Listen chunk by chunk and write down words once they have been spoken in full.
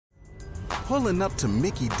Pulling up to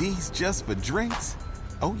Mickey D's just for drinks?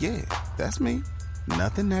 Oh yeah, that's me.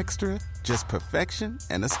 Nothing extra, just perfection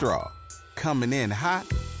and a straw. Coming in hot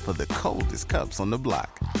for the coldest cups on the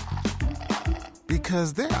block.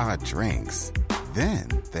 Because there are drinks. Then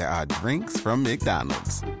there are drinks from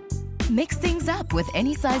McDonald's. Mix things up with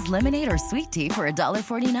any size lemonade or sweet tea for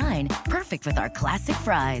 $1.49. Perfect with our classic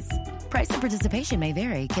fries. Price and participation may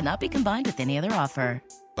vary. Cannot be combined with any other offer.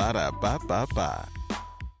 Ba-da-ba-ba-ba.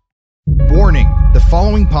 Warning, the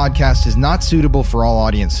following podcast is not suitable for all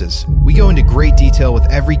audiences. We go into great detail with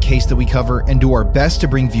every case that we cover and do our best to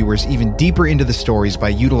bring viewers even deeper into the stories by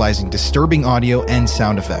utilizing disturbing audio and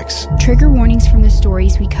sound effects. Trigger warnings from the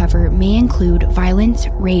stories we cover may include violence,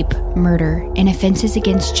 rape, murder, and offenses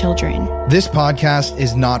against children. This podcast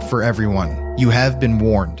is not for everyone. You have been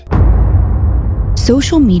warned.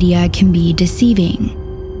 Social media can be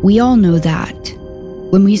deceiving. We all know that.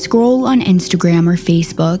 When we scroll on Instagram or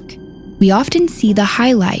Facebook, we often see the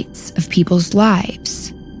highlights of people's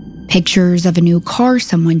lives. Pictures of a new car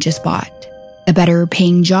someone just bought, a better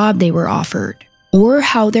paying job they were offered, or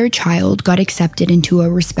how their child got accepted into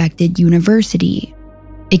a respected university.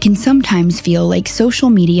 It can sometimes feel like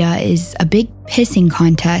social media is a big pissing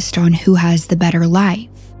contest on who has the better life.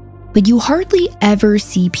 But you hardly ever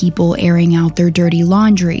see people airing out their dirty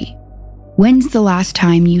laundry. When's the last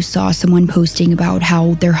time you saw someone posting about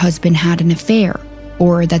how their husband had an affair?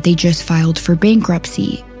 Or that they just filed for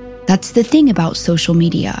bankruptcy? That's the thing about social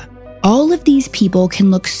media. All of these people can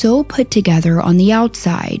look so put together on the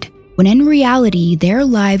outside, when in reality, their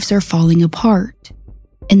lives are falling apart.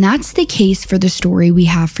 And that's the case for the story we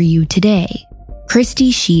have for you today. Christy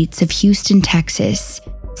Sheats of Houston, Texas,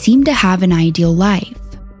 seemed to have an ideal life.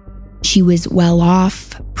 She was well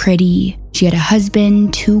off, pretty, she had a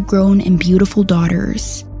husband, 2 grown and beautiful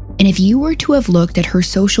daughters. And if you were to have looked at her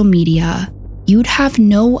social media, you'd have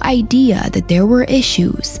no idea that there were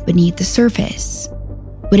issues beneath the surface.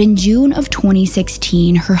 But in June of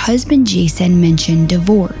 2016, her husband Jason mentioned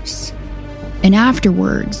divorce. And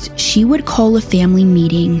afterwards, she would call a family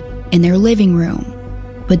meeting in their living room.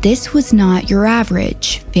 But this was not your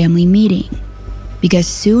average family meeting. Because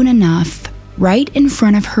soon enough, right in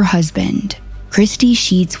front of her husband, Christy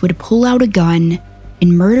Sheats would pull out a gun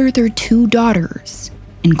and murder their 2 daughters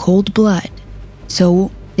in cold blood.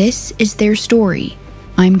 So this is their story.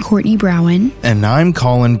 I'm Courtney Browen. And I'm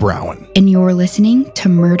Colin Browen. And you're listening to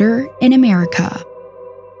Murder in America.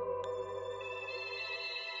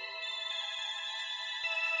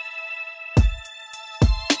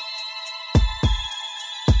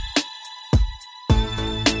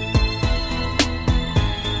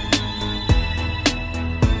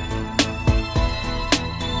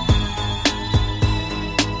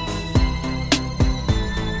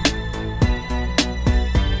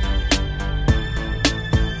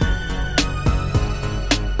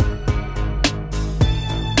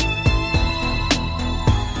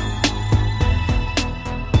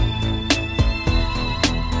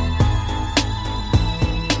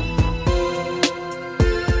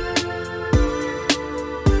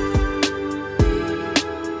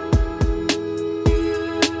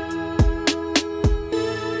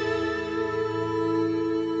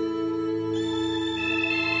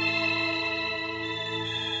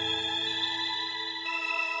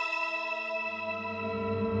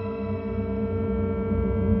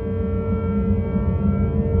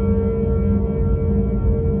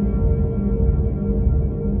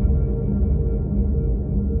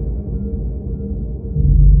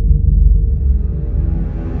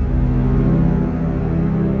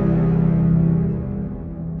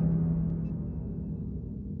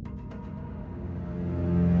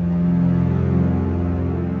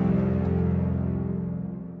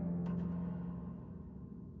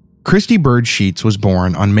 Christy Bird Sheats was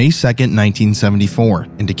born on May 2, 1974,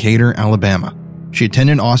 in Decatur, Alabama. She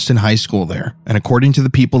attended Austin High School there, and according to the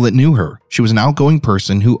people that knew her, she was an outgoing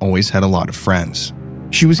person who always had a lot of friends.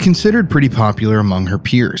 She was considered pretty popular among her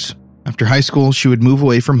peers. After high school, she would move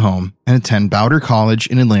away from home and attend Bowder College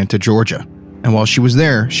in Atlanta, Georgia. And while she was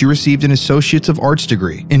there, she received an Associates of Arts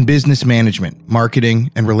degree in business management, marketing,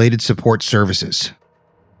 and related support services.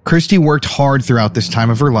 Christy worked hard throughout this time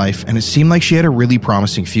of her life, and it seemed like she had a really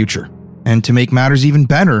promising future. And to make matters even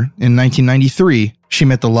better, in 1993, she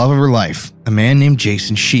met the love of her life, a man named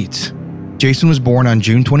Jason Sheats. Jason was born on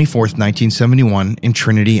June 24, 1971, in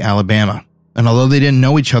Trinity, Alabama. And although they didn't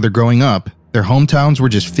know each other growing up, their hometowns were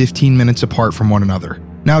just 15 minutes apart from one another.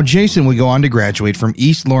 Now, Jason would go on to graduate from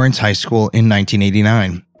East Lawrence High School in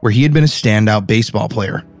 1989, where he had been a standout baseball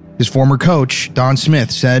player. His former coach, Don Smith,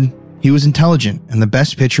 said, "He was intelligent and the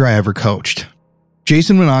best pitcher I ever coached."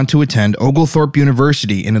 Jason went on to attend Oglethorpe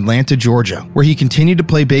University in Atlanta, Georgia, where he continued to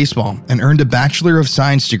play baseball and earned a Bachelor of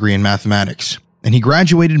Science degree in mathematics. And he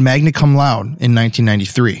graduated magna cum laude in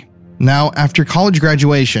 1993. Now, after college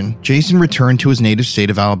graduation, Jason returned to his native state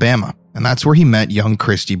of Alabama, and that's where he met young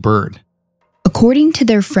Christy Bird. According to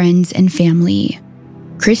their friends and family,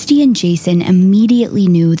 Christy and Jason immediately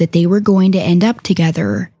knew that they were going to end up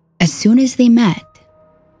together as soon as they met.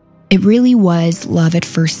 It really was love at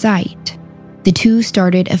first sight. The two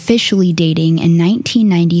started officially dating in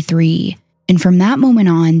 1993, and from that moment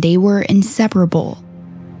on, they were inseparable.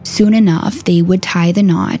 Soon enough, they would tie the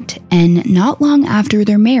knot, and not long after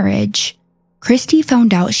their marriage, Christy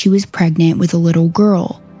found out she was pregnant with a little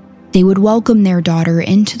girl. They would welcome their daughter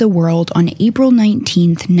into the world on April 19,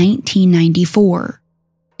 1994,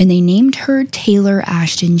 and they named her Taylor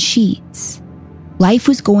Ashton Sheats. Life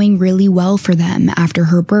was going really well for them after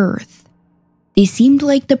her birth. They seemed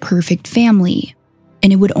like the perfect family,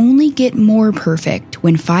 and it would only get more perfect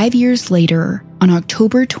when 5 years later, on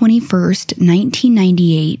October 21st,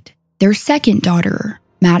 1998, their second daughter,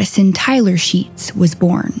 Madison Tyler Sheats, was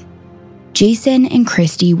born. Jason and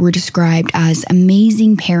Christy were described as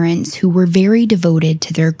amazing parents who were very devoted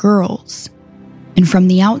to their girls. And from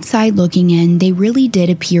the outside looking in, they really did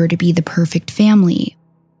appear to be the perfect family.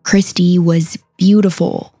 Christy was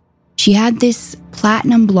beautiful. She had this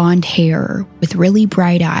platinum blonde hair with really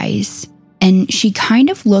bright eyes, and she kind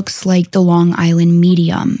of looks like the Long Island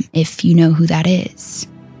Medium, if you know who that is.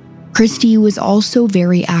 Christy was also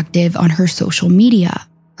very active on her social media.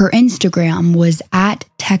 Her Instagram was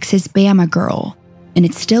 @TexasBamaGirl, and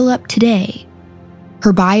it's still up today.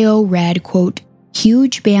 Her bio read, quote,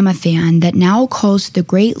 "Huge Bama fan that now calls the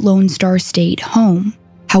great Lone Star State home.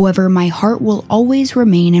 However, my heart will always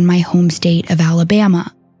remain in my home state of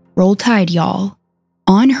Alabama. Roll Tide, y'all."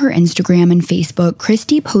 On her Instagram and Facebook,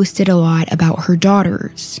 Christy posted a lot about her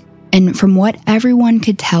daughters. And from what everyone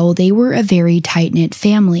could tell, they were a very tight-knit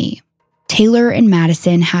family. Taylor and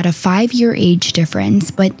Madison had a 5-year age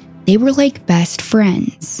difference, but they were like best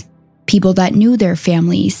friends. People that knew their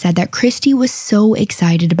family said that Christy was so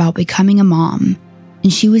excited about becoming a mom,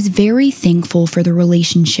 and she was very thankful for the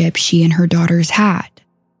relationship she and her daughters had.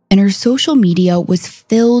 And her social media was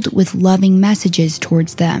filled with loving messages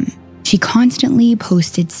towards them. She constantly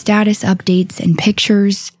posted status updates and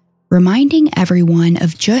pictures, reminding everyone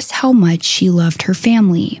of just how much she loved her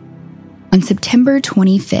family. On September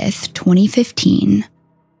 25th, 2015,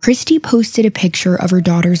 Christy posted a picture of her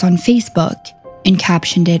daughters on Facebook and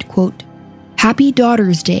captioned it, quote, "Happy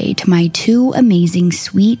Daughter's Day to my two amazing,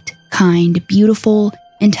 sweet, kind, beautiful,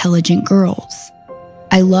 intelligent girls.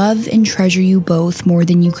 I love and treasure you both more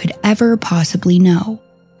than you could ever possibly know."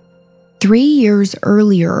 3 years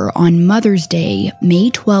earlier, on Mother's Day,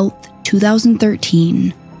 May 12th,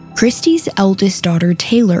 2013, Christy's eldest daughter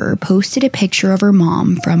Taylor posted a picture of her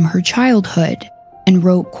mom from her childhood and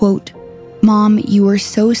wrote, quote, "Mom, you are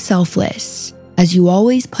so selfless, as you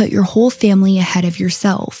always put your whole family ahead of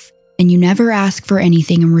yourself, and you never ask for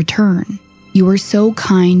anything in return. You are so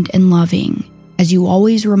kind and loving, as you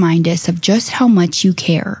always remind us of just how much you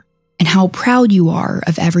care and how proud you are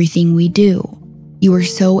of everything we do. You are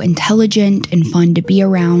so intelligent and fun to be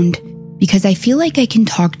around because I feel like I can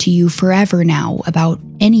talk to you forever now about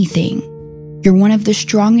anything. You're one of the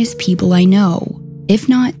strongest people I know, if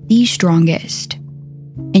not the strongest.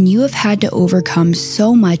 And you have had to overcome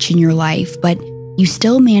so much in your life, but you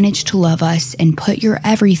still manage to love us and put your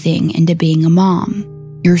everything into being a mom.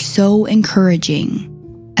 You're so encouraging,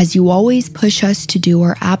 as you always push us to do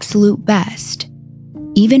our absolute best,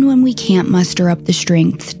 even when we can't muster up the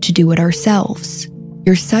strength to do it ourselves.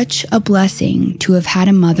 You're such a blessing to have had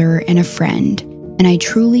a mother and a friend, and I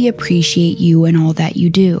truly appreciate you and all that you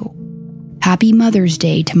do. Happy Mother's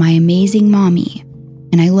Day to my amazing mommy,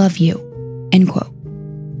 and I love you." End quote.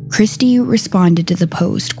 Christy responded to the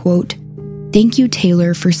post, quote, "Thank you,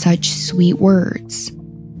 Taylor, for such sweet words.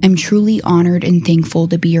 I'm truly honored and thankful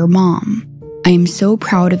to be your mom. I am so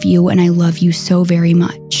proud of you and I love you so very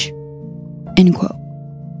much." End quote.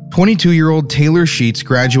 22-year-old Taylor Sheats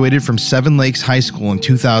graduated from Seven Lakes High School in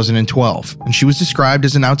 2012, and she was described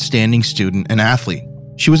as an outstanding student and athlete.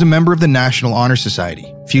 She was a member of the National Honor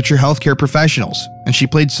Society, Future Healthcare Professionals, and she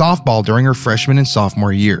played softball during her freshman and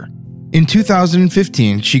sophomore year. In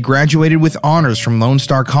 2015, she graduated with honors from Lone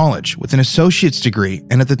Star College with an associate's degree,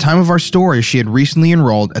 and at the time of our story, she had recently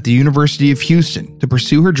enrolled at the University of Houston to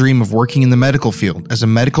pursue her dream of working in the medical field as a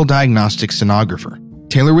medical diagnostic sonographer.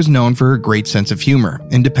 Taylor was known for her great sense of humor,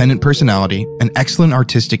 independent personality, and excellent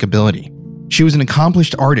artistic ability. She was an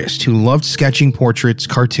accomplished artist who loved sketching portraits,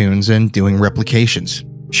 cartoons, and doing replications.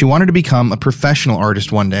 She wanted to become a professional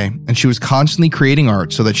artist one day, and she was constantly creating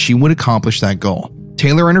art so that she would accomplish that goal.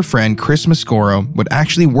 Taylor and her friend Chris Mascoro would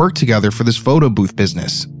actually work together for this photo booth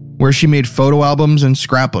business, where she made photo albums and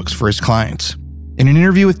scrapbooks for his clients. In an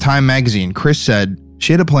interview with Time magazine, Chris said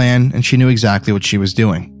she had a plan and she knew exactly what she was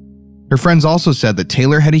doing. Her friends also said that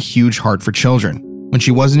Taylor had a huge heart for children. When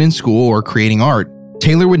she wasn't in school or creating art,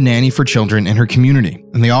 Taylor would nanny for children in her community,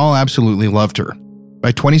 and they all absolutely loved her.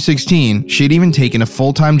 By 2016, she had even taken a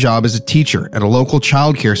full-time job as a teacher at a local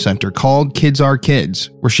childcare center called Kids Are Kids,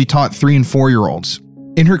 where she taught 3- and 4-year-olds.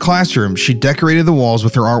 In her classroom, she decorated the walls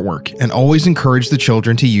with her artwork and always encouraged the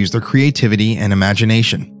children to use their creativity and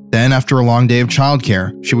imagination. Then, after a long day of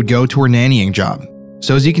childcare, she would go to her nannying job.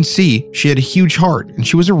 So as you can see, she had a huge heart and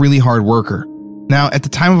she was a really hard worker. Now, at the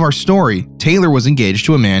time of our story, Taylor was engaged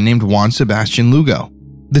to a man named Juan Sebastian Lugo.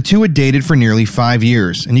 The two had dated for nearly 5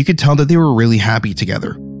 years, and you could tell that they were really happy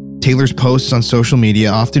together. Taylor's posts on social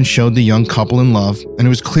media often showed the young couple in love, and it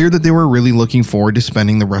was clear that they were really looking forward to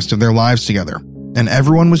spending the rest of their lives together. And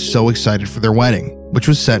everyone was so excited for their wedding, which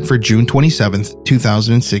was set for June 27th,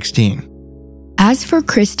 2016. As for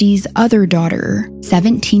Christy's other daughter,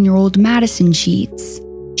 17-year-old Madison Sheats,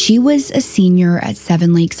 she was a senior at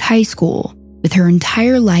Seven Lakes High School, with her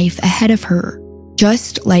entire life ahead of her.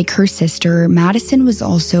 Just like her sister, Madison was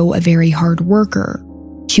also a very hard worker.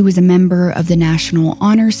 She was a member of the National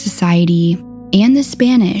Honor Society and the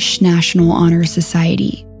Spanish National Honor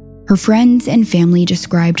Society. Her friends and family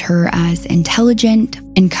described her as intelligent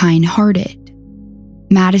and kind-hearted.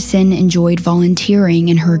 Madison enjoyed volunteering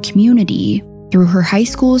in her community through her high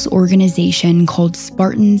school's organization called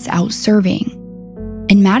Spartans Out Serving.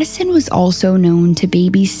 And Madison was also known to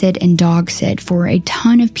babysit and dog sit for a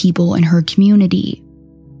ton of people in her community.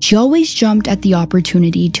 She always jumped at the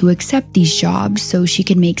opportunity to accept these jobs so she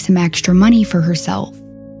could make some extra money for herself.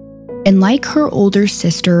 And like her older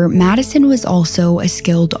sister, Madison was also a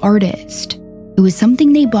skilled artist. It was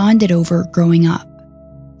something they bonded over growing up.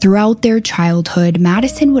 Throughout their childhood,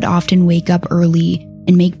 Madison would often wake up early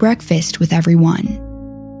and make breakfast with everyone.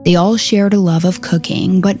 They all shared a love of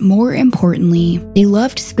cooking, but more importantly, they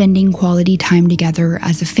loved spending quality time together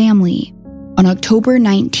as a family. On October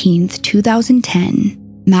 19th, 2010,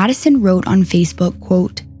 Madison wrote on Facebook,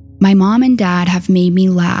 quote, "My mom and dad have made me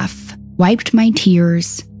laugh, wiped my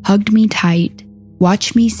tears, hugged me tight,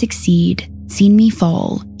 watched me succeed, seen me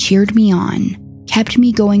fall, cheered me on, kept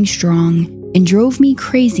me going strong, and drove me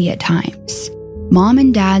crazy at times. Mom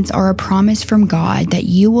and dads are a promise from God that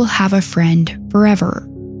you will have a friend forever.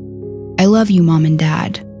 I love you, Mom and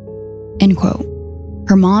Dad." End quote.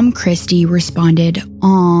 Her mom, Christy, responded,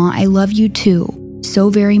 "Aw, I love you too, so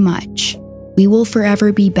very much. We will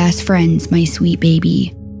forever be best friends, my sweet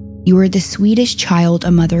baby. You are the sweetest child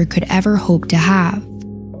a mother could ever hope to have."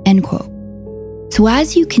 End quote. So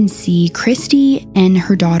as you can see, Christy and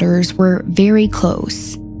her daughters were very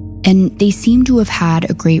close, and they seem to have had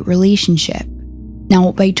a great relationship.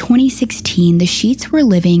 Now, by 2016, the Sheats were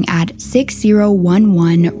living at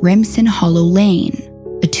 6011 Remsen Hollow Lane,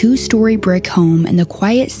 a 2-story brick home in the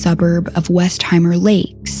quiet suburb of Westheimer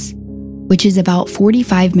Lakes, which is about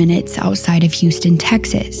 45 minutes outside of Houston,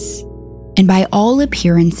 Texas. And by all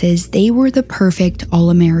appearances, they were the perfect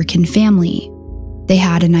all-American family. They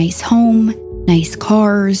had a nice home, nice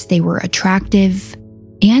cars, they were attractive,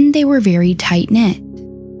 and they were very tight-knit.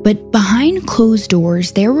 But behind closed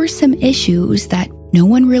doors, there were some issues that no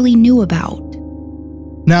one really knew about.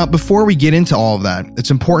 Now, before we get into all of that, it's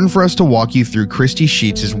important for us to walk you through Christy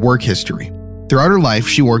Sheats' work history. Throughout her life,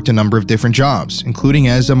 she worked a number of different jobs, including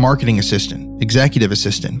as a marketing assistant, executive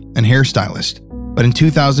assistant, and hairstylist. But in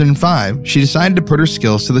 2005, she decided to put her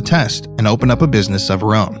skills to the test and open up a business of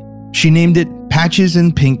her own. She named it Patches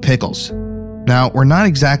and Pink Pickles. Now, we're not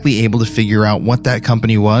exactly able to figure out what that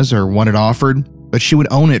company was or what it offered, but she would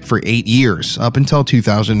own it for 8 years, up until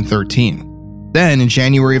 2013. Then, in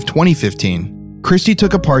January of 2015, Christy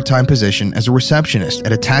took a part-time position as a receptionist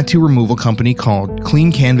at a tattoo removal company called Clean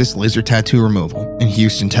Canvas Laser Tattoo Removal in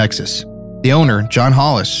Houston, Texas. The owner, John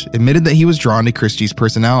Hollis, admitted that he was drawn to Christy's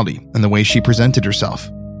personality and the way she presented herself.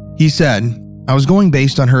 He said, "I was going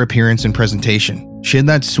based on her appearance and presentation. She had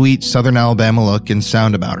that sweet Southern Alabama look and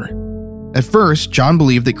sound about her." At first, John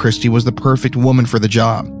believed that Christy was the perfect woman for the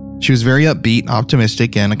job. She was very upbeat,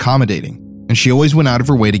 optimistic, and accommodating, and she always went out of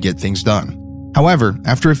her way to get things done. However,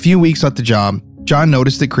 after a few weeks at the job, John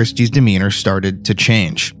noticed that Christy's demeanor started to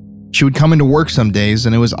change. She would come into work some days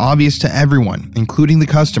and it was obvious to everyone, including the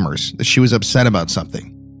customers, that she was upset about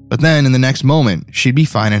something. But then, in the next moment, she'd be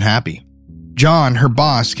fine and happy. John, her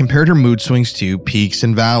boss, compared her mood swings to peaks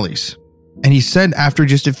and valleys. And he said after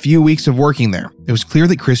just a few weeks of working there, it was clear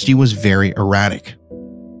that Christy was very erratic.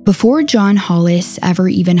 Before John Hollis ever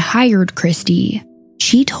even hired Christy,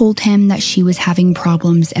 she told him that she was having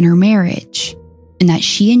problems in her marriage and that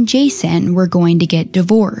she and Jason were going to get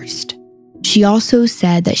divorced. She also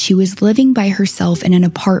said that she was living by herself in an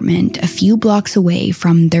apartment a few blocks away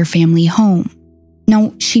from their family home.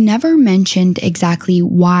 Now, she never mentioned exactly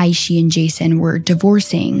why she and Jason were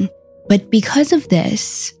divorcing, but because of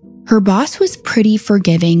this, her boss was pretty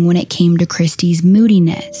forgiving when it came to Christy's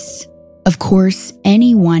moodiness. Of course,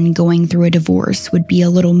 anyone going through a divorce would be a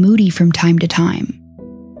little moody from time to time.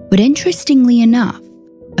 But interestingly enough,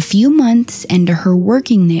 a few months into her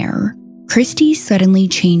working there, Christy suddenly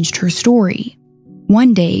changed her story.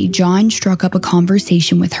 One day, John struck up a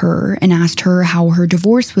conversation with her and asked her how her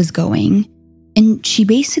divorce was going, and she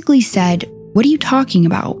basically said, "What are you talking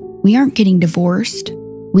about? We aren't getting divorced.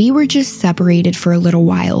 We were just separated for a little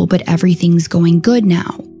while, but everything's going good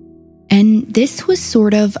now." And this was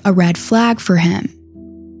sort of a red flag for him.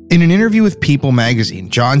 In an interview with People magazine,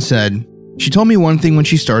 John said, "She told me one thing when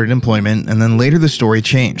she started employment, and then later the story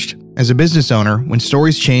changed. As a business owner, when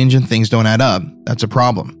stories change and things don't add up, that's a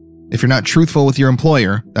problem. If you're not truthful with your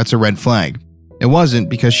employer, that's a red flag. It wasn't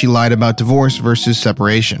because she lied about divorce versus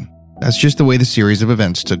separation. That's just the way the series of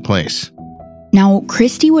events took place." Now,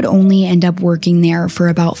 Christy would only end up working there for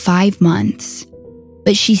about 5 months,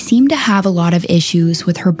 but she seemed to have a lot of issues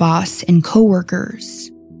with her boss and coworkers.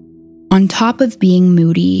 On top of being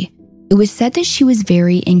moody, it was said that she was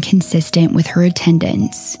very inconsistent with her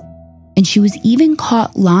attendance, and she was even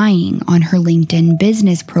caught lying on her LinkedIn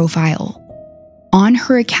business profile. On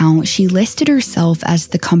her account, she listed herself as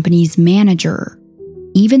the company's manager,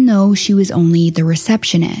 even though she was only the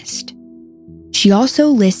receptionist. She also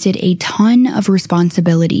listed a ton of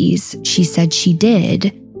responsibilities she said she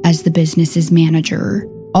did as the business's manager,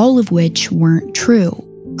 all of which weren't true.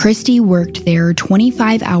 Christy worked there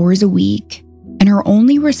 25 hours a week, and her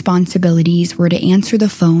only responsibilities were to answer the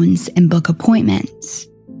phones and book appointments.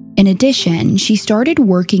 In addition, she started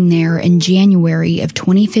working there in January of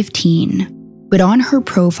 2015, but on her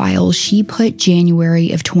profile she put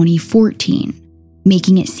January of 2014,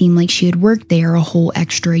 making it seem like she had worked there a whole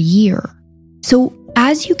extra year. So,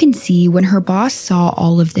 as you can see, when her boss saw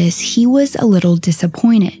all of this, he was a little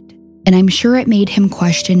disappointed, and I'm sure it made him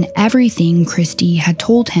question everything Christy had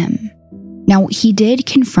told him. Now, he did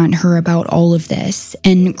confront her about all of this,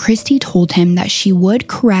 and Christy told him that she would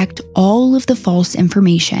correct all of the false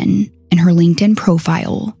information in her LinkedIn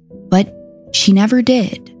profile, but she never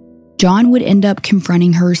did. John would end up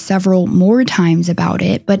confronting her several more times about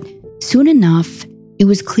it, but soon enough, it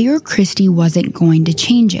was clear Christy wasn't going to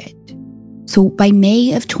change it. So by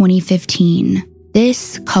May of 2015,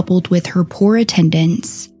 this, coupled with her poor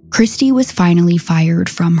attendance, Christy was finally fired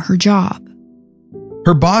from her job.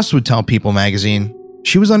 Her boss would tell People magazine,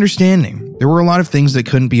 she was understanding. There were a lot of things that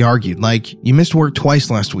couldn't be argued, like, you missed work twice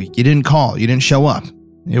last week, you didn't call, you didn't show up.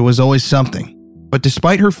 It was always something. But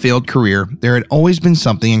despite her failed career, there had always been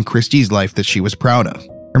something in Christy's life that she was proud of.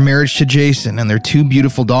 Her marriage to Jason and their 2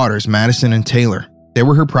 beautiful daughters, Madison and Taylor. They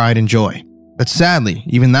were her pride and joy. But sadly,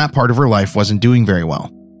 even that part of her life wasn't doing very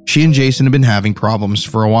well. She and Jason had been having problems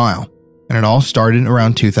for a while, and it all started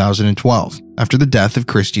around 2012, after the death of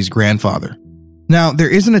Christy's grandfather. Now, there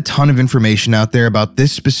isn't a ton of information out there about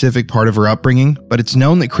this specific part of her upbringing, but it's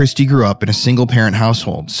known that Christy grew up in a single-parent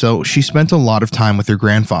household, so she spent a lot of time with her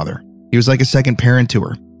grandfather. He was like a second parent to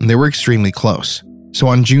her, and they were extremely close. So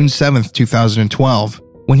on June 7th, 2012,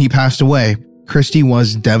 when he passed away, Christy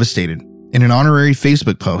was devastated. In an honorary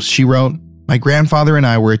Facebook post, she wrote, "My grandfather and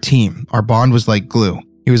I were a team. Our bond was like glue.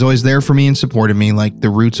 He was always there for me and supported me like the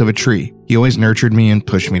roots of a tree. He always nurtured me and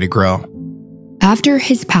pushed me to grow." After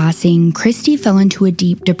his passing, Christy fell into a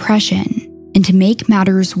deep depression. And to make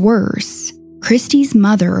matters worse, Christy's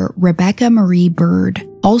mother, Rebecca Marie Bird,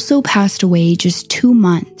 also passed away just 2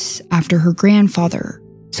 months after her grandfather.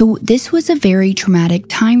 So this was a very traumatic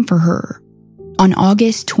time for her. On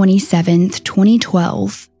August 27th,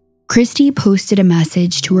 2012, Christy posted a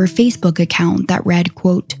message to her Facebook account that read,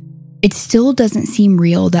 quote, "It still doesn't seem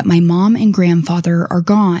real that my mom and grandfather are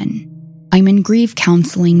gone. I'm in grief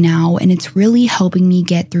counseling now, and it's really helping me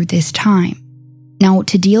get through this time." Now,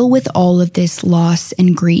 to deal with all of this loss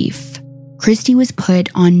and grief, Christy was put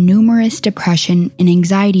on numerous depression and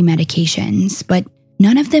anxiety medications, but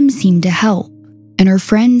none of them seemed to help. And her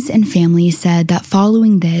friends and family said that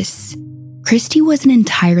following this, Christy was an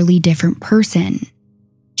entirely different person.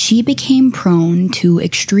 She became prone to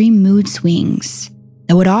extreme mood swings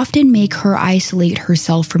that would often make her isolate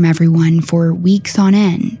herself from everyone for weeks on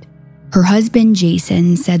end. Her husband,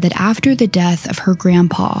 Jason, said that after the death of her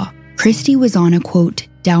grandpa, Christy was on a, quote,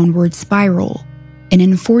 "downward spiral." And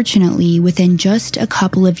unfortunately, within just a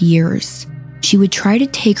couple of years, she would try to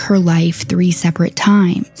take her life 3 separate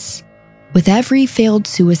times. With every failed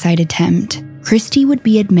suicide attempt, Christy would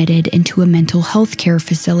be admitted into a mental health care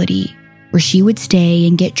facility where she would stay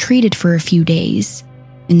and get treated for a few days,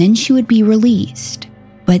 and then she would be released.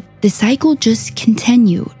 But the cycle just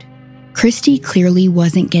continued. Christy clearly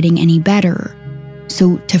wasn't getting any better,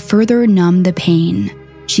 so to further numb the pain,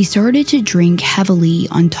 she started to drink heavily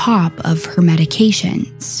on top of her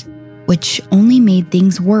medications, which only made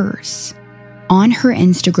things worse. On her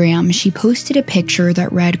Instagram, she posted a picture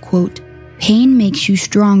that read, quote, "Pain makes you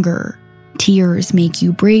stronger, tears make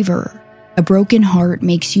you braver, a broken heart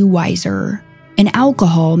makes you wiser, and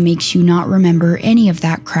alcohol makes you not remember any of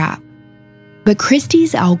that crap." But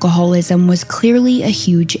Christy's alcoholism was clearly a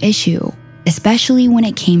huge issue, especially when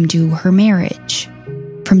it came to her marriage.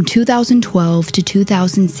 From 2012 to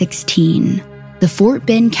 2016, the Fort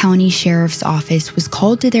Bend County Sheriff's Office was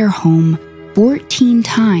called to their home 14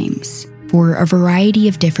 times for a variety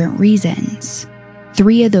of different reasons.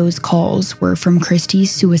 3 of those calls were from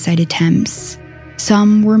Christy's suicide attempts.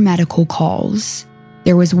 Some were medical calls.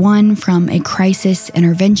 There was one from a crisis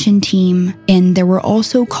intervention team, and there were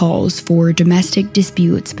also calls for domestic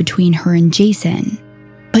disputes between her and Jason.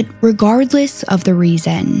 But regardless of the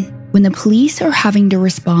reason, when the police are having to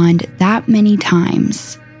respond that many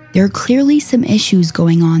times, there are clearly some issues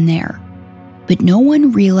going on there. But no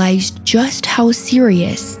one realized just how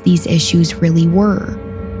serious these issues really were.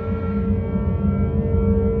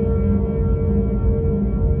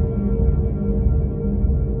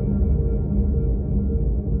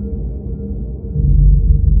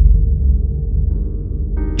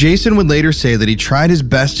 Jason would later say that he tried his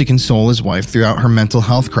best to console his wife throughout her mental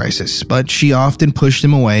health crisis, but she often pushed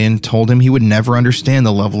him away and told him he would never understand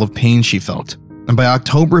the level of pain she felt. And by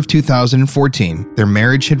October of 2014, their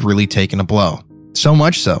marriage had really taken a blow. So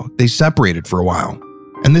much so, they separated for a while.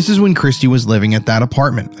 And this is when Christy was living at that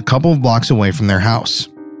apartment, a couple of blocks away from their house.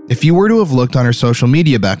 If you were to have looked on her social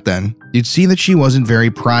media back then, you'd see that she wasn't very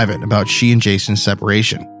private about she and Jason's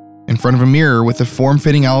separation. In front of a mirror with a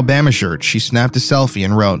form-fitting Alabama shirt, she snapped a selfie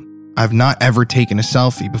and wrote, "I've not ever taken a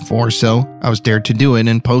selfie before, so I was dared to do it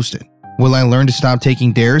and post it. Will I learn to stop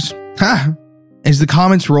taking dares? Ha!" As the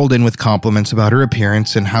comments rolled in with compliments about her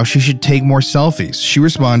appearance and how she should take more selfies, she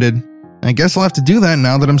responded, "I guess I'll have to do that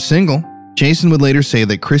now that I'm single." Jason would later say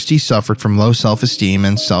that Christy suffered from low self-esteem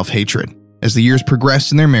and self-hatred. As the years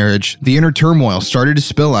progressed in their marriage, the inner turmoil started to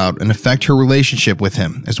spill out and affect her relationship with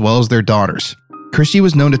him, as well as their daughters. Christy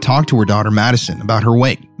was known to talk to her daughter Madison about her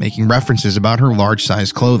weight, making references about her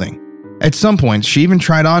large-sized clothing. At some points, she even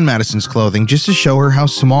tried on Madison's clothing just to show her how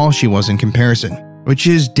small she was in comparison, which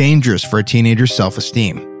is dangerous for a teenager's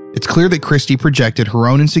self-esteem. It's clear that Christy projected her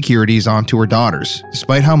own insecurities onto her daughters,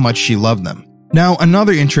 despite how much she loved them. Now,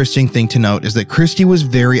 another interesting thing to note is that Christy was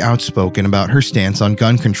very outspoken about her stance on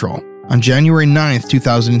gun control. On January 9th,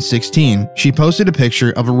 2016, she posted a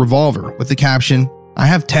picture of a revolver with the caption, "I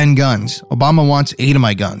have 10 guns. Obama wants 8 of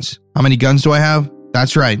my guns. How many guns do I have?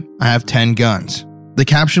 That's right, I have 10 guns." The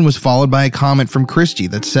caption was followed by a comment from Christy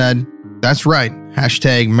that said, "That's right,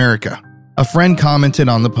 #America." A friend commented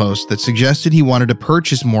on the post that suggested he wanted to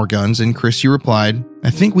purchase more guns, and Christy replied, "I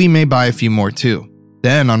think we may buy a few more too."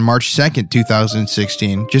 Then on March 2nd,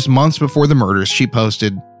 2016, just months before the murders, she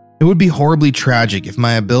posted, "It would be horribly tragic if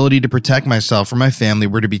my ability to protect myself or my family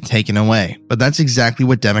were to be taken away, but that's exactly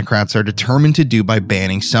what Democrats are determined to do by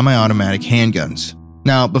banning semi-automatic handguns."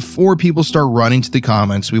 Now, before people start running to the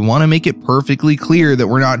comments, we want to make it perfectly clear that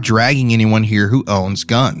we're not dragging anyone here who owns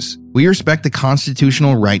guns. We respect the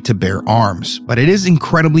constitutional right to bear arms, but it is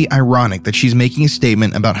incredibly ironic that she's making a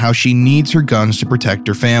statement about how she needs her guns to protect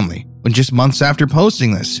her family, when just months after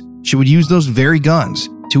posting this, she would use those very guns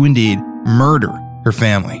to indeed murder her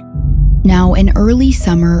family. Now, in early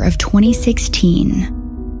summer of 2016,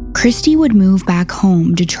 Christy would move back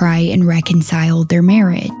home to try and reconcile their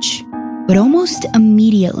marriage. But almost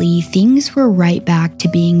immediately, things were right back to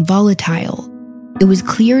being volatile. It was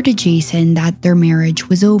clear to Jason that their marriage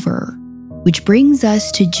was over, which brings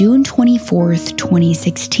us to June 24th,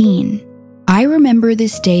 2016. I remember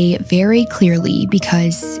this day very clearly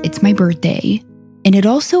because it's my birthday, and it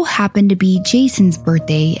also happened to be Jason's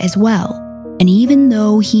birthday as well. And even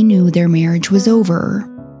though he knew their marriage was over,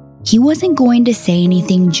 he wasn't going to say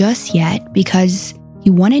anything just yet because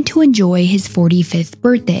he wanted to enjoy his 45th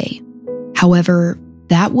birthday. However,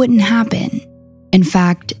 that wouldn't happen. In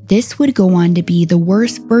fact, this would go on to be the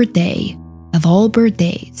worst birthday of all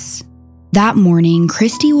birthdays. That morning,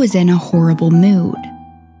 Christy was in a horrible mood.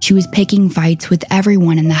 She was picking fights with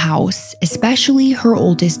everyone in the house, especially her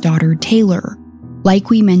oldest daughter, Taylor. Like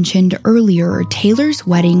we mentioned earlier, Taylor's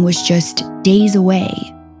wedding was just days away,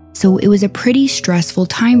 so it was a pretty stressful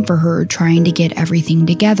time for her trying to get everything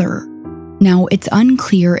together. Now, it's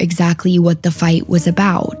unclear exactly what the fight was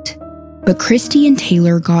about, but Christy and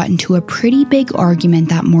Taylor got into a pretty big argument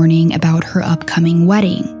that morning about her upcoming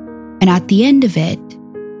wedding, and at the end of it,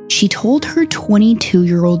 she told her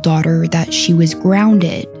 22-year-old daughter that she was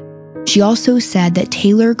grounded. She also said that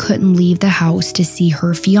Taylor couldn't leave the house to see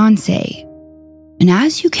her fiancé. And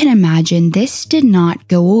as you can imagine, this did not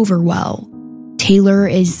go over well. Taylor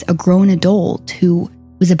is a grown adult who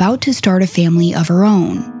was about to start a family of her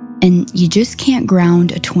own, and you just can't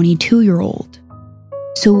ground a 22-year-old.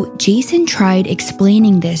 So Jason tried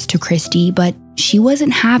explaining this to Christy, but she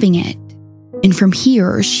wasn't having it. And from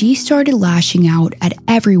here, she started lashing out at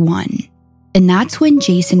everyone. And that's when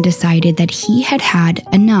Jason decided that he had had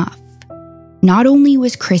enough. Not only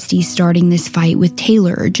was Christy starting this fight with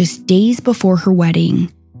Taylor just days before her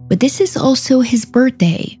wedding, but this is also his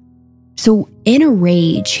birthday. So in a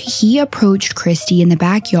rage, he approached Christy in the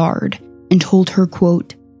backyard and told her,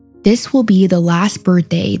 quote, "This will be the last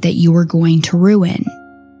birthday that you are going to ruin."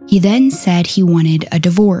 He then said he wanted a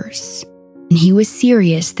divorce, and he was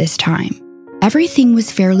serious this time. Everything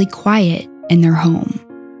was fairly quiet in their home.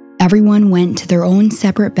 Everyone went to their own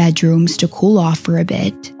separate bedrooms to cool off for a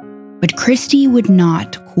bit, but Christy would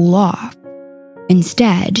not cool off.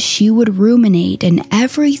 Instead, she would ruminate on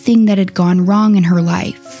everything that had gone wrong in her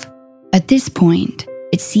life. At this point,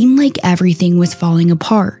 it seemed like everything was falling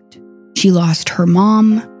apart. She lost her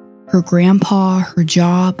mom, her grandpa, her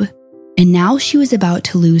job, and now she was about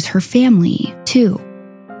to lose her family, too.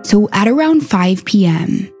 So at around 5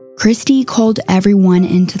 p.m., Christy called everyone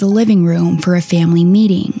into the living room for a family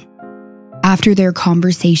meeting. After their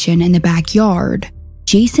conversation in the backyard,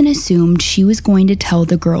 Jason assumed she was going to tell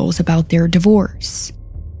the girls about their divorce.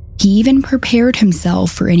 He even prepared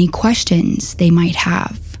himself for any questions they might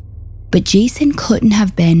have. But Jason couldn't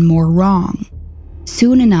have been more wrong.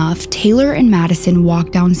 Soon enough, Taylor and Madison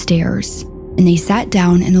walked downstairs, and they sat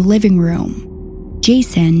down in the living room.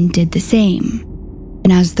 Jason did the same.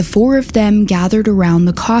 And as the four of them gathered around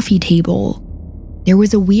the coffee table, there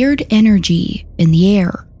was a weird energy in the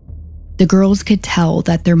air. The girls could tell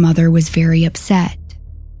that their mother was very upset.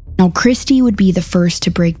 Now, Christy would be the first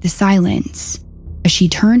to break the silence, as she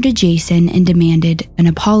turned to Jason and demanded an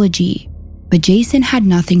apology. But Jason had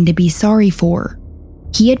nothing to be sorry for.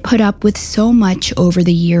 He had put up with so much over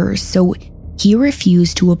the years, so he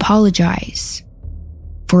refused to apologize.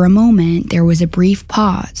 For a moment, there was a brief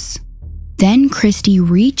pause. Then Christy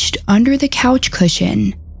reached under the couch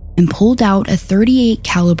cushion and pulled out a .38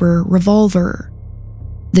 caliber revolver.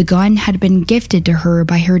 The gun had been gifted to her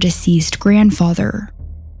by her deceased grandfather.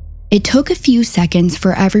 It took a few seconds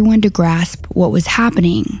for everyone to grasp what was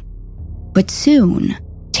happening. But soon,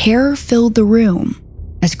 terror filled the room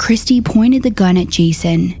as Christy pointed the gun at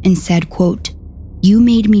Jason and said, quote, "You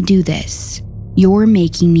made me do this. You're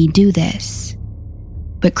making me do this."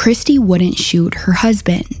 But Christy wouldn't shoot her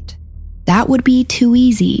husband. That would be too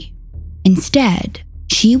easy. Instead,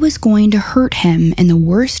 she was going to hurt him in the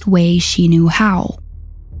worst way she knew how.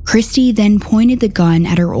 Christy then pointed the gun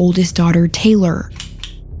at her oldest daughter, Taylor.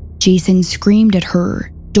 Jason screamed at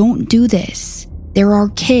her, "Don't do this. There are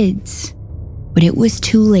kids." But it was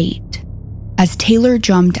too late. As Taylor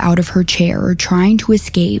jumped out of her chair trying to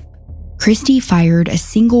escape, Christy fired a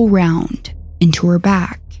single round into her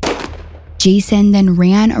back. Jason then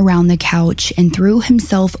ran around the couch and threw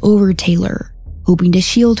himself over Taylor, hoping to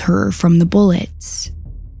shield her from the bullets.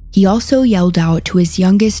 He also yelled out to his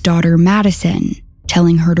youngest daughter, Madison,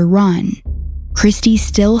 telling her to run. Christy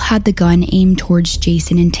still had the gun aimed towards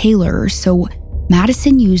Jason and Taylor, so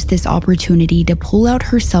Madison used this opportunity to pull out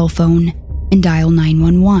her cell phone and dial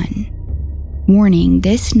 911. Warning,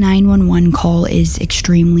 this 911 call is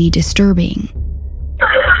extremely disturbing.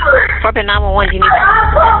 Corporate 911, you need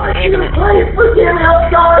ambulance. Please forgive me,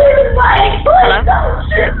 I'm sorry. Hello?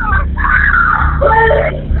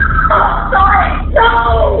 Please. I'm sorry. No.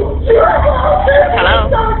 Hello?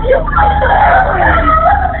 Please, I'm sorry.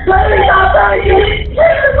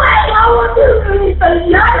 I want to do anything.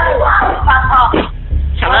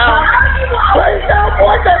 Hello? Please don't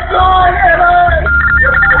put the gun in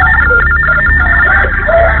us.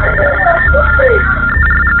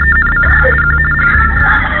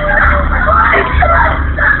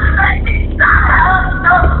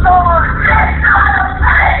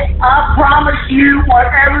 I promise you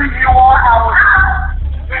whatever you want, I will.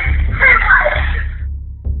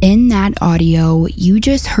 In that audio, you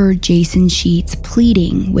just heard Jason Sheats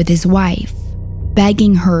pleading with his wife,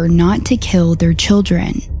 begging her not to kill their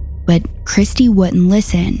children, but Christy wouldn't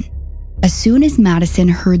listen. As soon as Madison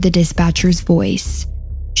heard the dispatcher's voice,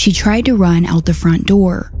 she tried to run out the front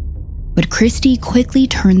door, but Christy quickly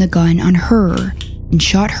turned the gun on her and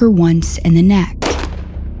shot her once in the neck.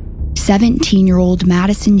 17-year-old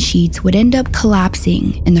Madison Sheats would end up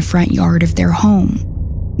collapsing in the front yard of their home.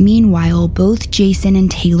 Meanwhile, both Jason and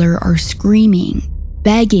Taylor are screaming,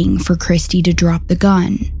 begging for Christy to drop the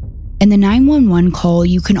gun. In the 911 call,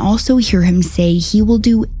 you can also hear him say he will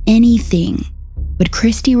do anything, but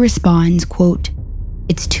Christy responds, quote,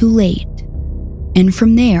 "It's too late." And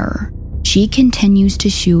from there, she continues to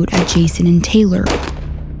shoot at Jason and Taylor.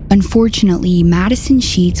 Unfortunately, Madison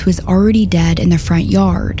Sheats was already dead in the front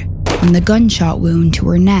yard from the gunshot wound to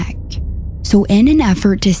her neck. So in an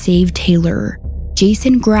effort to save Taylor,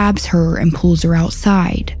 Jason grabs her and pulls her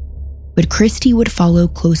outside, but Christy would follow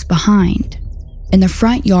close behind. In the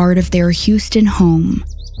front yard of their Houston home,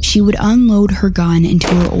 she would unload her gun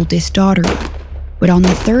into her oldest daughter, but on the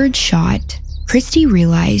third shot, Christy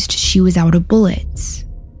realized she was out of bullets.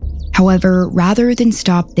 However, rather than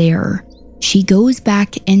stop there, she goes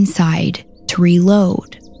back inside to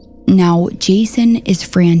reload. Now, Jason is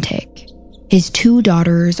frantic. His 2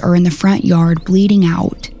 daughters are in the front yard bleeding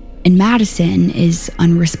out, and Madison is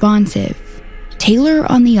unresponsive. Taylor,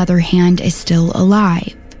 on the other hand, is still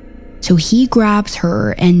alive. So he grabs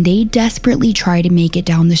her and they desperately try to make it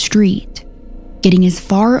down the street, getting as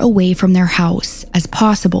far away from their house as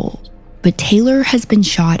possible. But Taylor has been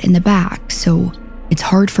shot in the back, so it's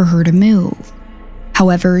hard for her to move.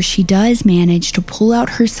 However, she does manage to pull out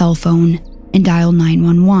her cell phone and dial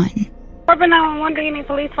 911. Urban 911, do you need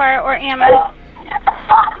police, fire, or EMS?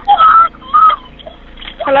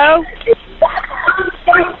 Hello?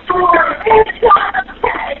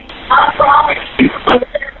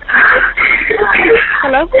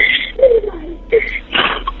 Hello?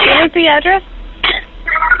 What is the address?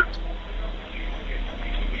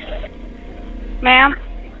 Ma'am?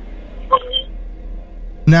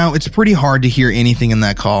 Now, it's pretty hard to hear anything in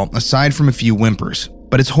that call aside from a few whimpers,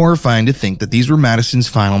 but it's horrifying to think that these were Madison's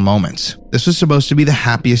final moments. This was supposed to be the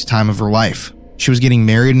happiest time of her life. She was getting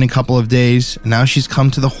married in a couple of days, and now she's come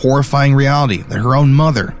to the horrifying reality that her own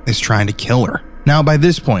mother is trying to kill her. Now, by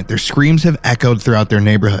this point, their screams have echoed throughout their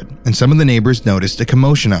neighborhood, and some of the neighbors noticed a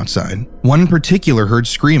commotion outside. One in particular heard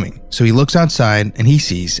screaming, so he looks outside and he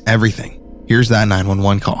sees everything. Here's that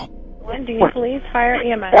 911 call. When do you police, fire,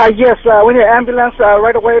 EMS? Yes, we need an ambulance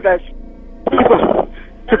right away. That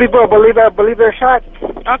two people believe they're shot.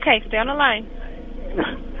 Okay, stay on the line.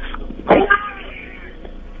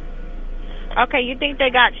 Okay, you think they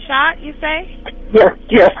got shot, you say? Yes,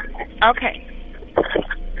 yes. Okay.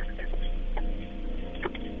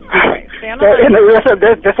 Stay on the line.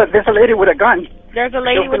 There's a lady with a gun. There's a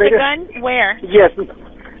lady with a gun? Where? Yes.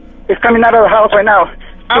 It's coming out of the house right now.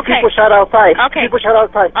 Okay. People shot outside. Okay. People shot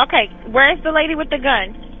outside. Okay, where's the lady with the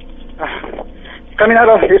gun? Coming out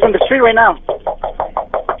of, it's on the street right now.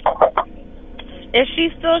 Is she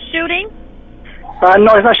still shooting?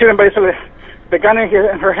 No, it's not shooting, but it's the gun in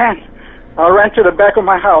her hand. I ran to the back of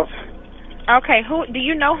my house. Okay, do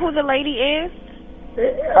you know who the lady is?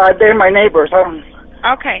 They're my neighbors.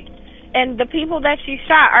 Okay, and the people that she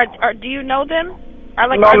shot, do you know them?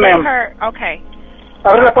 No, ma'am. Okay.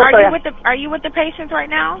 Are you with the patients right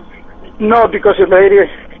now? No, because the lady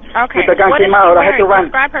with the gun came out. I had to run.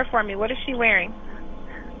 Describe her for me. What is she wearing?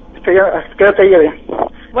 What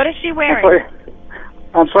What is she wearing?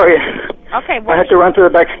 I'm sorry. Okay. I had to run to the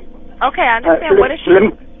back. Okay, I understand. What is she?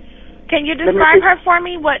 Can you describe her for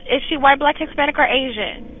me? What is she? White, black, Hispanic, or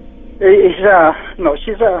Asian? No,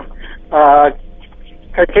 she's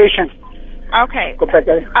Caucasian. Okay. Go back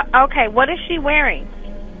there. Okay. What is she wearing?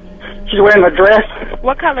 She's wearing a dress.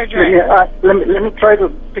 What color dress? Let me try to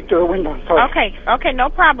pick to the window. Sorry. Okay, no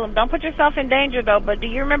problem. Don't put yourself in danger though. But do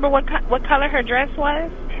you remember what color her dress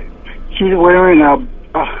was? She's wearing a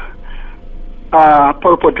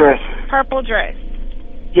purple dress. Purple dress.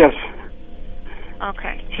 Yes.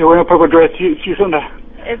 Okay. She's wearing a purple dress. She's on the.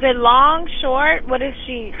 Is it long, short? What is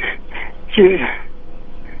she?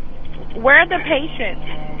 Where are the patients?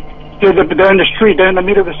 They're in the street. They're in the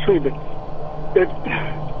middle of the street.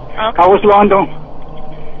 Okay. I was London.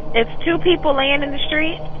 It's 2 people laying in the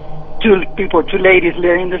street? 2 ladies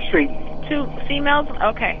laying in the street. 2 females?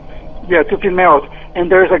 Okay. Yeah, 2 females.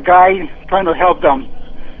 And there's a guy trying to help them.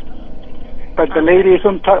 But the lady is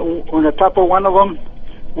on the top of one of them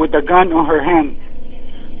with the gun on her hand.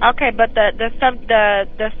 Okay, but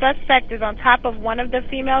the suspect is on top of one of the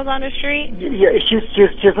females on the street? Yeah,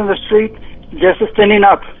 she's on the street, just standing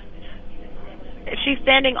up. She's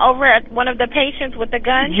standing over at one of the patients with the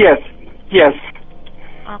gun? Yes.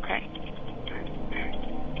 Okay.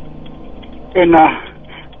 And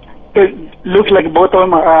It looks like both of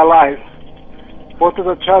them are alive. Both of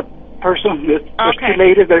the shot person, there's two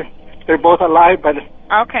ladies, they're both alive, but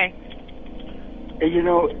okay. You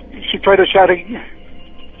know, she tried to shot again.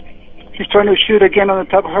 She's trying to shoot again on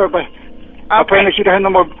the top of her, but apparently she don't have no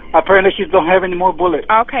more. Apparently she don't have any more bullets.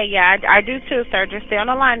 Okay, yeah, I do too, sir. Just stay on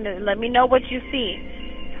the line and let me know what you see.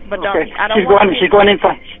 But don't. Okay. I don't want. She's going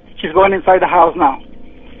inside. She's going inside the house now.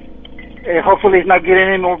 Hopefully, it's not getting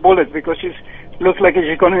any more bullets because she looks like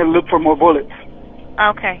she's going to look for more bullets.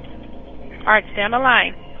 Okay. All right, stay on the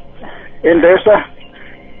line. And there's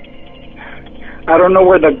I don't know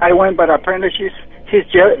where the guy went, but apparently she's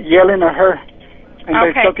yelling at her, and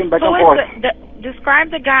they're talking back and forth.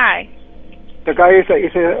 Describe the guy. The guy is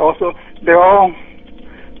also, they're all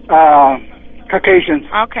Caucasians.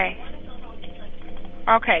 Okay.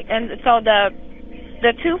 Okay, and so the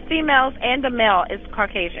two females and the male is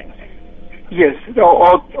Caucasian. Yes,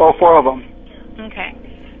 all four of them. Okay.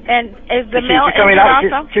 And is the male injured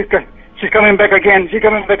also? She's coming back again. She's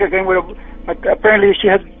coming back again with apparently she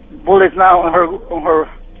has bullets now on her.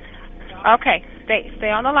 Okay, stay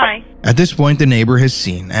on the line. At this point, the neighbor has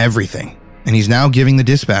seen everything, and he's now giving the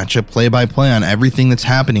dispatch a play-by-play on everything that's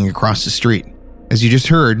happening across the street. As you just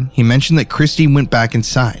heard, he mentioned that Christy went back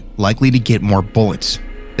inside, likely to get more bullets.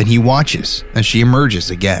 Then he watches as she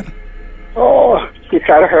emerges again. Oh, he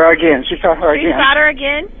shot her again. She shot her again. She shot her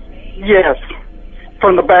again? Yes,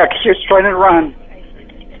 from the back. She was trying to run.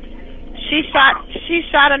 She shot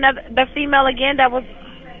the female again that was...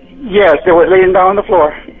 Yes, they were laying down on the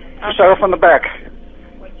floor. She shot her from the back.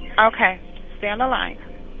 Okay, stay on the line.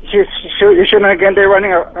 She's shooting again. They're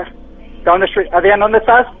running down the street. Adrián, ¿dónde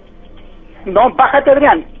estás? No, bájate,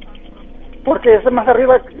 Adrián. Porque es más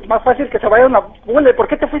arriba, más fácil que se vaya una bullet. ¿Por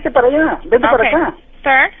qué te fuiste para allá? Vente para acá.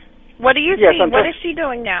 Sir, what do you see? What is she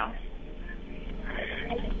doing now?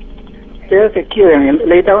 They're securing.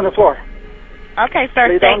 Lay down on the floor. Okay, sir.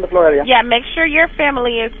 Lay down on the floor, Adrián. Yeah, make sure your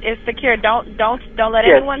family is secure. Don't let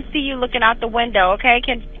anyone see you looking out the window. Okay?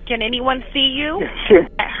 Can anyone see you? Yes.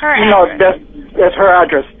 Her address. No, that's her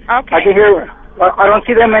address. Okay. I can hear. I don't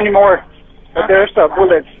see them anymore. But there's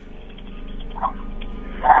bullets.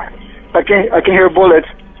 I can hear bullets,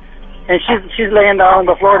 and she's laying down on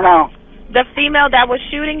the floor now. The female that was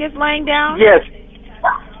shooting is laying down? Yes.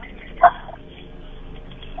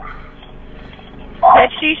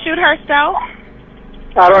 Did she shoot herself?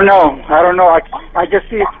 I don't know. I just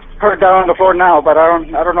see her down on the floor now, but I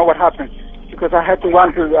don't know what happened because I had to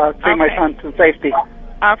run to take my son to safety.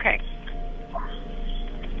 Okay.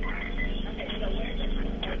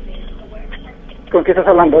 ¿Con qué estás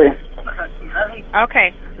hablando, bien?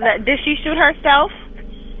 Okay. Did she shoot herself?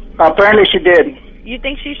 Apparently she did. You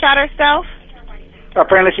think she shot herself?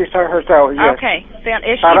 Apparently she shot herself, yes. Okay.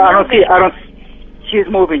 Is she moving? She's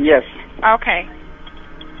moving, yes. Okay.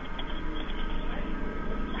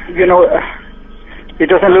 You know, it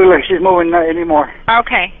doesn't look like she's moving anymore.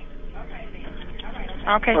 Okay.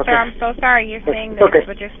 Okay, sir, I'm so sorry you're saying this,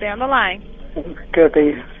 but just stay on the line. Quédate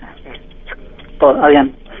ahí.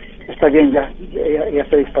 Adrián, está bien, ya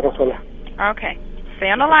se disparó sola. Okay. Stay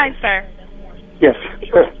on the line, sir. Yes.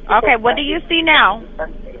 Okay, what do you see now?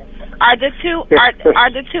 Are the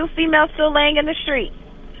two females still laying in the street?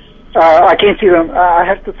 I can't see them. I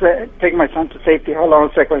have to take my son to safety. Hold on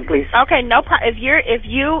a second, please. Okay, no problem. If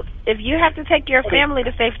you have to take your family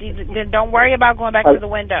to safety, then don't worry about going back to the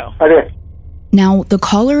window. Now, the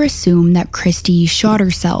caller assumed that Christy shot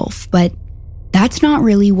herself, but that's not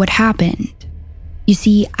really what happened. You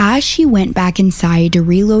see, as she went back inside to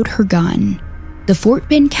reload her gun, the Fort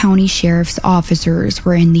Bend County Sheriff's officers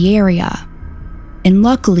were in the area. And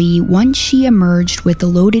luckily, once she emerged with the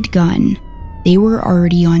loaded gun, they were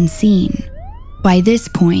already on scene. By this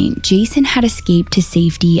point, Jason had escaped to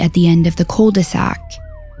safety at the end of the cul-de-sac,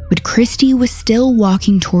 but Christy was still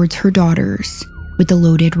walking towards her daughters with the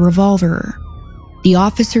loaded revolver. The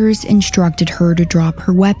officers instructed her to drop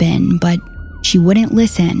her weapon, but she wouldn't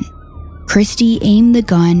listen. Christy aimed the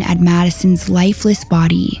gun at Madison's lifeless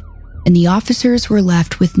body, and the officers were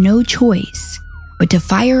left with no choice but to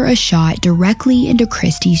fire a shot directly into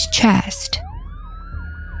Christy's chest.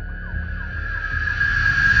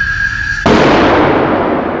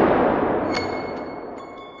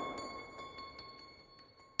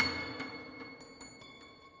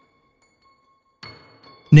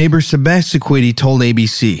 Neighbor Sebastiquiti told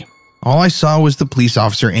ABC, "All I saw was the police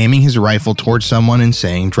officer aiming his rifle towards someone and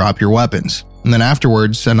saying, 'Drop your weapons,' and then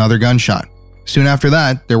afterwards, another gunshot. Soon after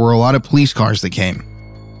that, there were a lot of police cars that came."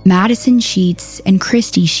 Madison Sheats and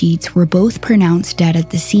Christy Sheats were both pronounced dead at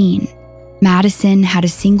the scene. Madison had a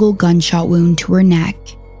single gunshot wound to her neck,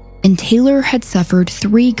 and Taylor had suffered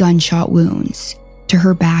 3 gunshot wounds to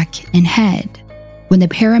her back and head. When the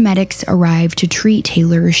paramedics arrived to treat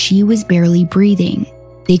Taylor, she was barely breathing.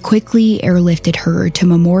 They quickly airlifted her to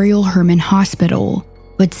Memorial Hermann Hospital,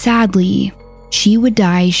 but sadly, she would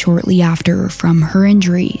die shortly after from her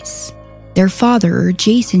injuries. Their father,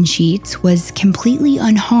 Jason Sheats, was completely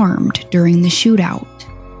unharmed during the shootout,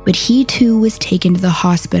 but he too was taken to the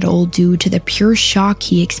hospital due to the pure shock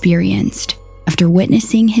he experienced after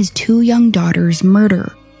witnessing his 2 young daughters'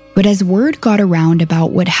 murder. But as word got around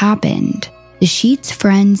about what happened, the Sheats'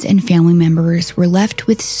 friends and family members were left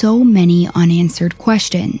with so many unanswered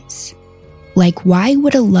questions. Like, why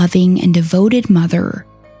would a loving and devoted mother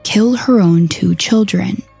kill her own 2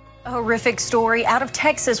 children? A horrific story out of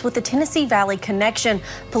Texas with the Tennessee Valley connection.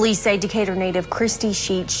 Police say Decatur native Christy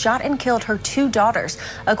Sheats shot and killed her 2 daughters.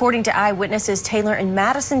 According to eyewitnesses, Taylor and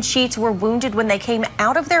Madison Sheats were wounded when they came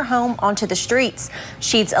out of their home onto the streets.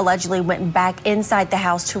 Sheats allegedly went back inside the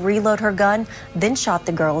house to reload her gun, then shot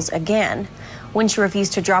the girls again. When she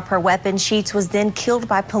refused to drop her weapon, Sheats was then killed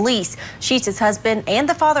by police. Sheats' husband and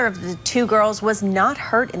the father of the 2 girls was not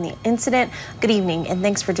hurt in the incident. Good evening, and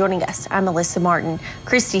thanks for joining us. I'm Alyssa Martin.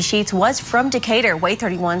 Christy Sheats was from Decatur. Way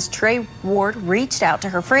 31's Trey Ward reached out to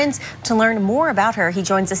her friends to learn more about her. He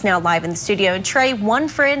joins us now live in the studio. And Trey, one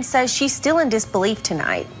friend says she's still in disbelief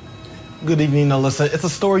tonight. Good evening, Alyssa. It's a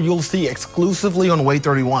story you'll see exclusively on Way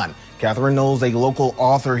 31. Catherine Knowles, a local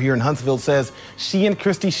author here in Huntsville, says she and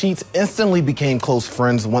Christy Sheats instantly became close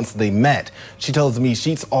friends once they met. She tells me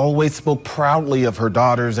Sheats always spoke proudly of her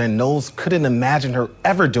daughters, and Knowles couldn't imagine her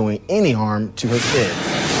ever doing any harm to her kids.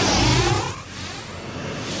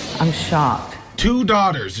 I'm shocked. 2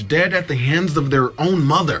 daughters dead at the hands of their own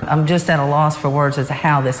mother. I'm just at a loss for words as to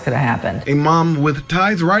how this could have happened. A mom with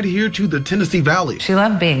ties right here to the Tennessee Valley. She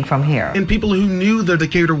loved being from here. And people who knew the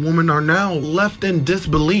Decatur woman are now left in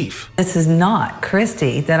disbelief. This is not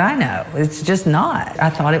Christy that I know. It's just not. I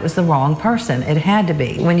thought it was the wrong person. It had to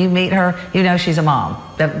be. When you meet her, you know she's a mom.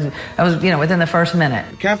 That was, within the first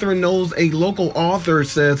minute. Catherine Knowles, a local author,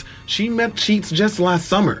 says she met Sheats just last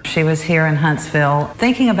summer. She was here in Huntsville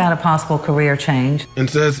thinking about a possible career change. And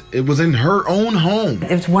says it was in her own home.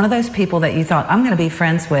 It's one of those people that you thought, I'm going to be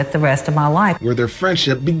friends with the rest of my life. Where their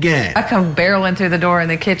friendship began. I come barreling through the door in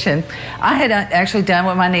the kitchen. I had actually done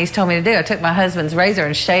what my niece told me to do. I took my husband's razor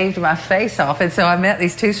and shaved my face off. And so I met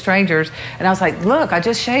these 2 strangers. And I was like, look, I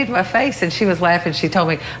just shaved my face. And she was laughing. She told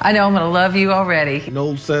me, I know I'm going to love you already.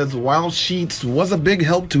 Knowles says while Sheats was a big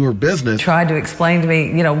help to her business, tried to explain to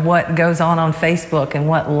me, what goes on Facebook and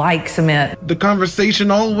what likes meant. The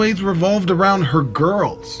conversation always revolved around her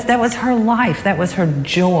girls. That was her life. That was her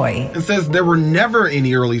joy. And says there were never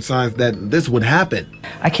any early signs that this would happen.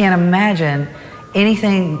 I can't imagine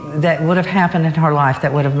anything that would have happened in her life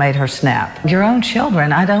that would have made her snap. Your own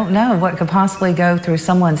children, I don't know what could possibly go through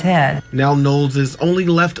someone's head. Now Knowles is only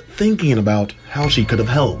left thinking about how she could have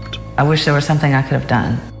helped. I wish there was something I could have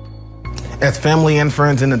done. As family and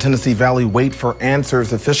friends in the Tennessee Valley wait for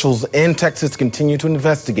answers, officials in Texas continue to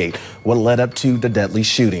investigate what led up to the deadly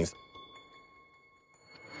shootings.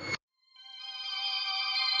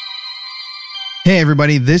 Hey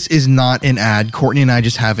everybody, this is not an ad. Courtney and I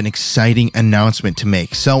just have an exciting announcement to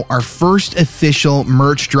make. So our first official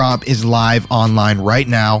merch drop is live online right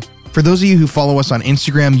now. For those of you who follow us on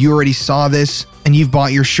Instagram, you already saw this and you've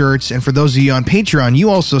bought your shirts. And for those of you on Patreon, you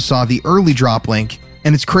also saw the early drop link.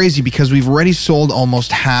 And it's crazy because we've already sold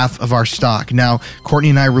almost half of our stock. Now, Courtney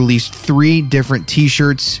and I released 3 different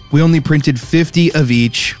t-shirts. We only printed 50 of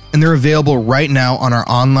each, and they're available right now on our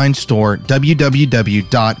online store,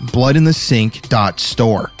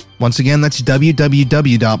 www.bloodinthesink.store. Once again, that's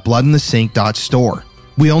www.bloodinthesink.store.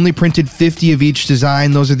 We only printed 50 of each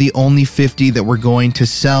design. Those are the only 50 that we're going to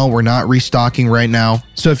sell. We're not restocking right now.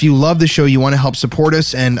 So if you love the show, you want to help support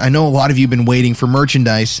us, and I know a lot of you have been waiting for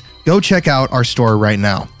merchandise, go check out our store right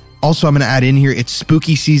now. Also, I'm going to add in here, it's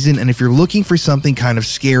spooky season, and if you're looking for something kind of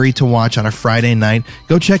scary to watch on a Friday night,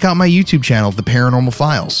 go check out my YouTube channel, The Paranormal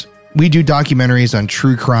Files. We do documentaries on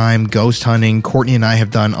true crime, ghost hunting. Courtney and I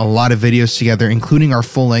have done a lot of videos together, including our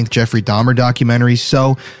full-length Jeffrey Dahmer documentary.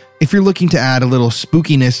 So if you're looking to add a little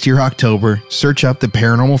spookiness to your October, search up The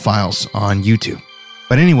Paranormal Files on YouTube.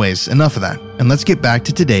 But anyways, enough of that, and let's get back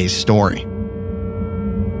to today's story.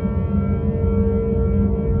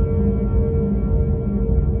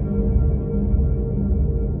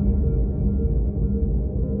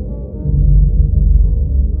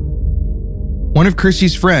 One of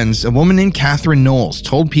Christy's friends, a woman named Catherine Knowles,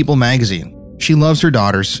 told People magazine, she loves her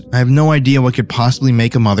daughters. I have no idea what could possibly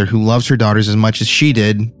make a mother who loves her daughters as much as she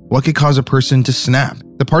did. What could cause a person to snap?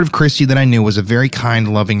 The part of Christy that I knew was a very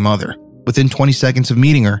kind, loving mother. Within 20 seconds of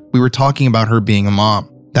meeting her, we were talking about her being a mom.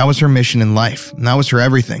 That was her mission in life, and that was her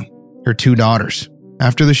everything. Her 2 daughters.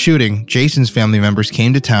 After the shooting, Jason's family members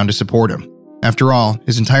came to town to support him. After all,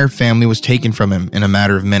 his entire family was taken from him in a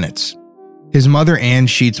matter of minutes. His mother, Ann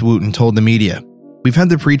Sheats Wooten, told the media, "We've had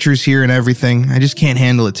the preachers here and everything. I just can't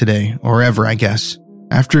handle it today, or ever, I guess."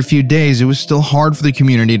 After a few days, it was still hard for the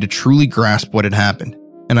community to truly grasp what had happened.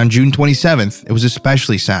 And on June 27th, it was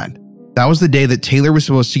especially sad. That was the day that Taylor was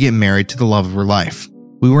supposed to get married to the love of her life.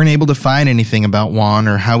 We weren't able to find anything about Juan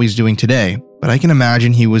or how he's doing today, but I can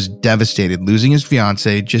imagine he was devastated losing his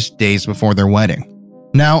fiancée just days before their wedding.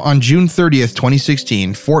 Now, on June 30th,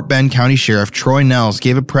 2016, Fort Bend County Sheriff Troy Nels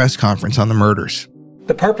gave a press conference on the murders.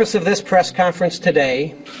 The purpose of this press conference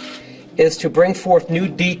today is to bring forth new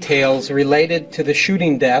details related to the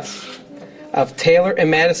shooting deaths of Taylor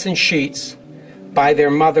and Madison Sheats by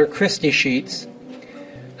their mother, Christy Sheats,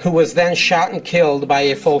 who was then shot and killed by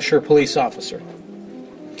a Fulshear police officer.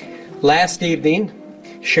 Last evening,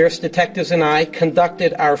 sheriff's detectives and I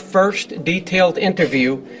conducted our first detailed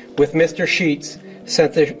interview with Mr. Sheats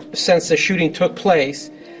since the shooting took place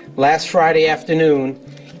last Friday afternoon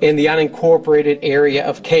in the unincorporated area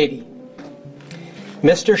of Katy.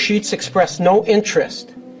 Mr. Sheats expressed no interest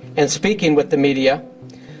in speaking with the media,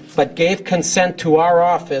 but gave consent to our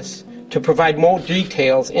office to provide more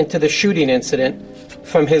details into the shooting incident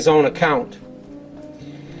from his own account.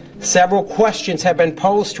 Several questions have been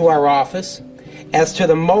posed to our office as to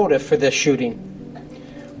the motive for this shooting,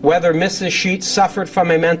 whether Mrs. Sheats suffered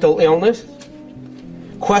from a mental illness,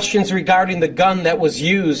 questions regarding the gun that was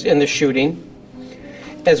used in the shooting,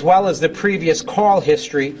 as well as the previous call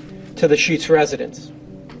history to the Sheats residence.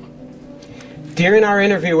 During our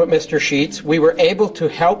interview with Mr. Sheats, we were able to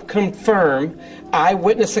help confirm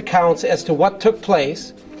eyewitness accounts as to what took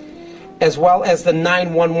place, as well as the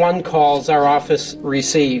 911 calls our office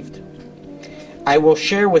received. I will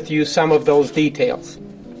share with you some of those details.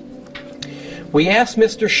 We asked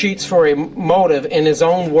Mr. Sheats for a motive in his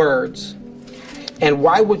own words, and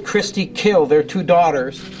why would Christy kill their 2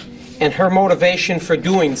 daughters, and her motivation for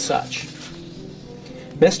doing such.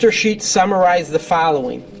 Mr. Sheats summarized the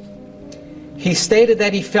following. He stated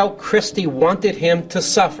that he felt Christy wanted him to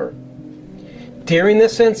suffer. During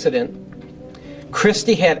this incident,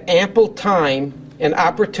 Christy had ample time and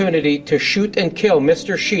opportunity to shoot and kill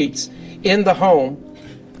Mr. Sheats in the home,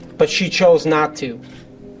 but she chose not to.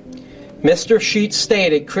 Mr. Sheats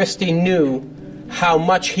stated Christy knew how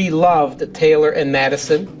much he loved Taylor and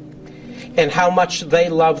Madison and how much they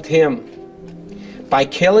loved him. By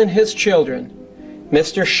killing his children,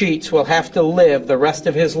 Mr. Sheats will have to live the rest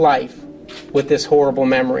of his life with this horrible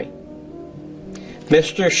memory.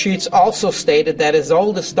 Mr. Sheats also stated that his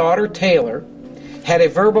oldest daughter, Taylor, had a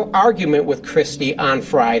verbal argument with Christy on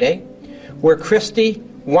Friday, where Christy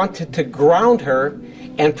wanted to ground her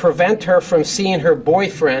and prevent her from seeing her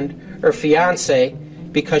boyfriend or fiancé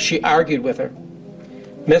because she argued with her.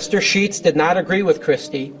 Mr. Sheats did not agree with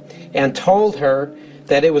Christy and told her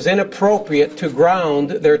that it was inappropriate to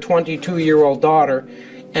ground their 22-year-old daughter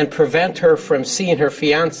and prevent her from seeing her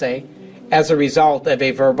fiancé as a result of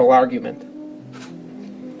a verbal argument.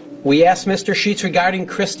 We asked Mr. Sheats regarding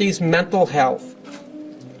Christy's mental health.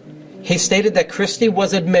 He stated that Christy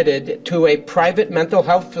was admitted to a private mental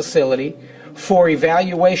health facility for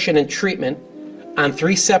evaluation and treatment on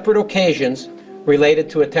 3 separate occasions related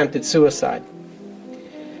to attempted suicide.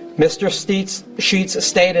 Mr. Sheats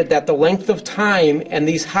stated that the length of time in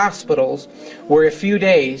these hospitals were a few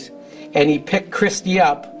days, and he picked Christy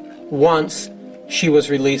up once she was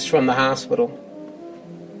released from the hospital.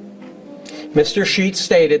 Mr. Sheats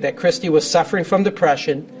stated that Christy was suffering from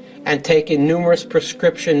depression and taking numerous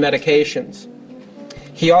prescription medications.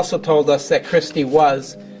 He also told us that Christy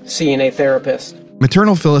was seeing a therapist.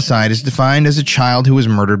 Maternal filicide is defined as a child who was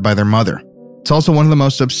murdered by their mother. It's also one of the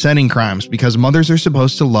most upsetting crimes because mothers are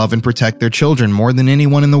supposed to love and protect their children more than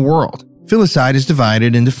anyone in the world. Filicide is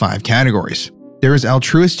divided into 5 categories. There is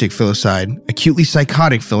altruistic filicide, acutely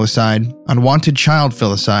psychotic filicide, unwanted child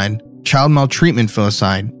filicide, child maltreatment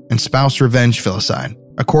filicide, and spouse revenge filicide.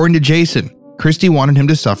 According to Jason, Christy wanted him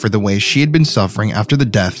to suffer the way she had been suffering after the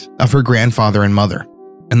death of her grandfather and mother.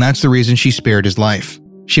 And that's the reason she spared his life.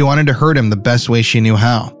 She wanted to hurt him the best way she knew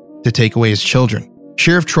how, to take away his children.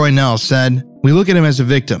 Sheriff Troy Nels said, "We look at him as a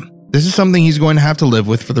victim. This is something he's going to have to live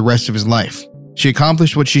with for the rest of his life. She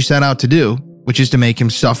accomplished what she set out to do, which is to make him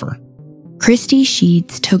suffer." Christy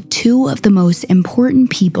Sheats took 2 of the most important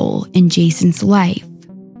people in Jason's life,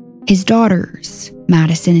 his daughters,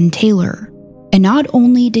 Madison and Taylor. And not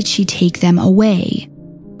only did she take them away,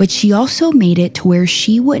 but she also made it to where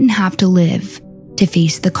she wouldn't have to live to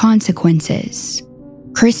face the consequences.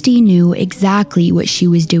 Christy knew exactly what she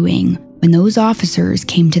was doing when those officers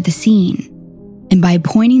came to the scene. And by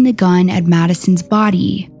pointing the gun at Madison's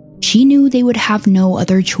body, she knew they would have no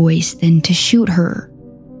other choice than to shoot her,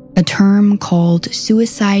 a term called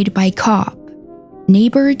suicide by cop.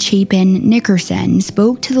 Neighbor Chapin Nickerson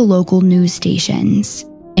spoke to the local news stations,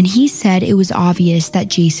 and he said it was obvious that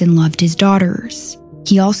Jason loved his daughters.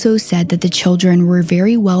 He also said that the children were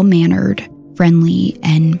very well-mannered, friendly,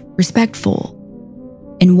 and respectful.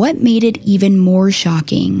 And what made it even more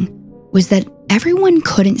shocking was that everyone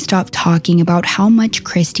couldn't stop talking about how much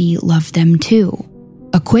Christy loved them too.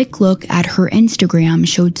 A quick look at her Instagram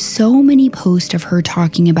showed so many posts of her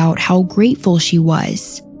talking about how grateful she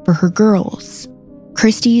was for her girls.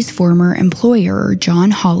 Christy's former employer,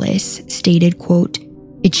 John Hollis, stated, quote,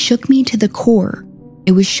 "It shook me to the core.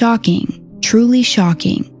 It was shocking, truly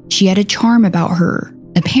shocking. She had a charm about her.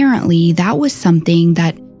 Apparently, that was something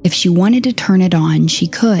that if she wanted to turn it on, she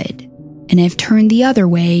could. And if turned the other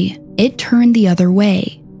way, it turned the other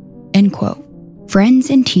way." End quote. Friends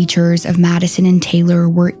and teachers of Madison and Taylor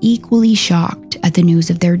were equally shocked at the news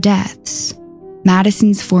of their deaths.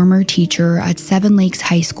 Madison's former teacher at Seven Lakes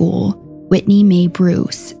High School, Whitney Mae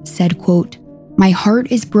Bruce, said, quote, "My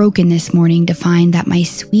heart is broken this morning to find that my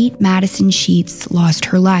sweet Madison Sheats lost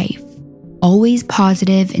her life. Always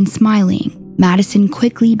positive and smiling, Madison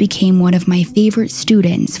quickly became one of my favorite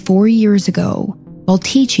students 4 years ago while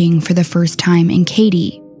teaching for the first time in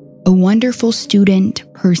Katy. A wonderful student,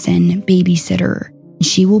 person, babysitter.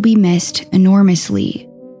 She will be missed enormously.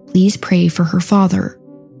 Please pray for her father."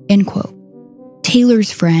 End quote.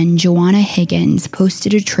 Taylor's friend Joanna Higgins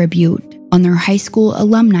posted a tribute on their high school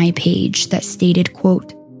alumni page that stated,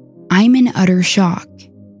 quote, "I'm in utter shock.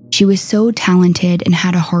 She was so talented and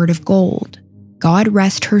had a heart of gold. God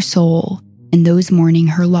rest her soul and those mourning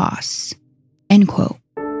her loss." End quote.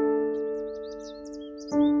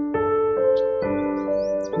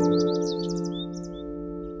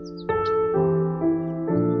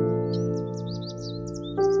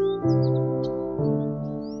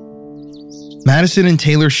 Madison and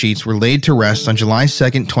Taylor Sheats were laid to rest on July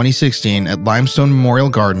 2, 2016 at Limestone Memorial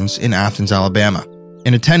Gardens in Athens, Alabama.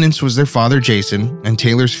 In attendance was their father Jason and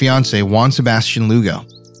Taylor's fiancé Juan Sebastian Lugo.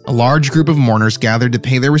 A large group of mourners gathered to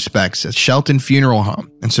pay their respects at Shelton Funeral Home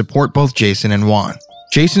and support both Jason and Juan.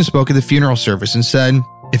 Jason spoke at the funeral service and said,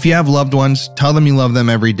 "If you have loved ones, tell them you love them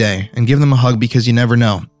every day and give them a hug because you never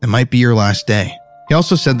know. It might be your last day." He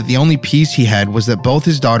also said that the only peace he had was that both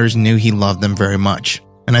his daughters knew he loved them very much.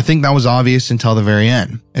 And I think that was obvious until the very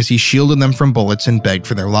end, as he shielded them from bullets and begged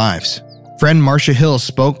for their lives. Friend Marcia Hill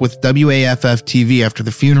spoke with WAFF-TV after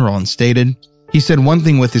the funeral and stated, "He said one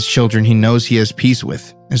thing with his children he knows he has peace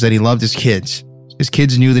with, is that he loved his kids. His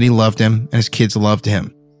kids knew that he loved him, and his kids loved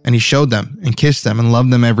him. And he showed them, and kissed them, and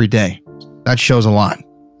loved them every day. That shows a lot."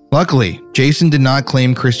 Luckily, Jason did not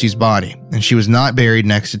claim Christy's body, and she was not buried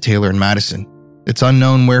next to Taylor and Madison. It's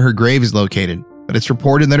unknown where her grave is located, but it's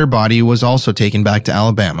reported that her body was also taken back to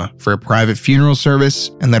Alabama for a private funeral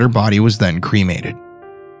service and that her body was then cremated.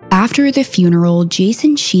 After the funeral,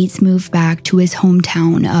 Jason Sheats moved back to his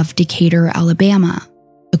hometown of Decatur, Alabama.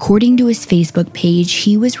 According to his Facebook page,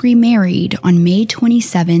 he was remarried on May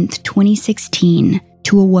 27, 2016,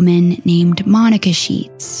 to a woman named Monica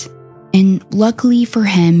Sheats. And luckily for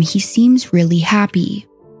him, he seems really happy.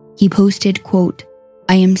 He posted, quote,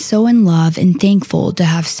 "I am so in love and thankful to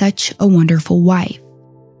have such a wonderful wife."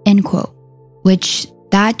 End quote. Which,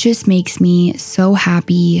 that just makes me so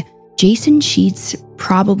happy. Jason Sheats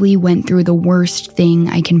probably went through the worst thing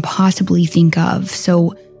I can possibly think of,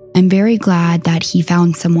 so I'm very glad that he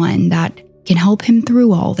found someone that can help him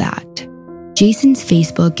through all that. Jason's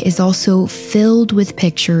Facebook is also filled with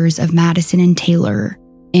pictures of Madison and Taylor,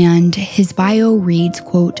 and his bio reads,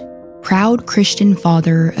 quote, "Proud Christian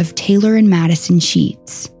father of Taylor and Madison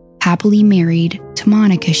Sheats, happily married to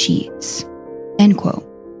Monica Sheats." End quote.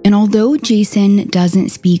 And although Jason doesn't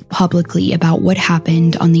speak publicly about what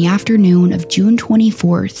happened on the afternoon of June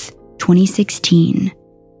 24th, 2016,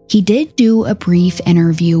 he did do a brief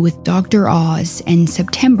interview with Dr. Oz in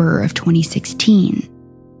September of 2016.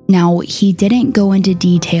 Now, he didn't go into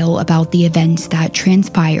detail about the events that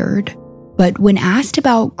transpired, but when asked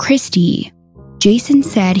about Christy, Jason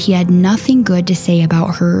said he had nothing good to say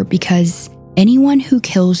about her because anyone who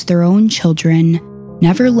kills their own children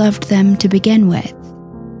never loved them to begin with.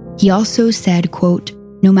 He also said, quote,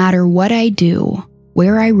 "No matter what I do,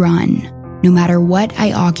 where I run, no matter what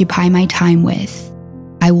I occupy my time with,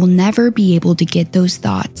 I will never be able to get those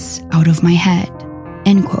thoughts out of my head."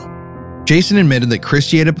 End quote. Jason admitted that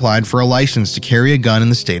Christy had applied for a license to carry a gun in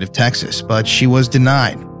the state of Texas, but she was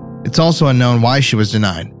denied. It's also unknown why she was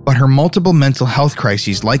denied, but her multiple mental health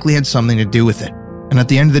crises likely had something to do with it. And at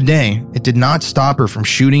the end of the day, it did not stop her from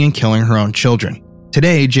shooting and killing her own children.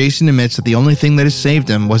 Today, Jason admits that the only thing that has saved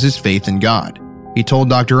him was his faith in God. He told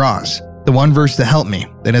Dr. Oz, "The one verse that helped me,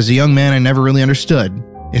 that as a young man I never really understood,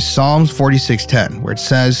 is Psalms 46:10, where it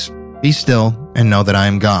says, 'Be still and know that I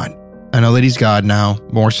am God.' I know that he's God now,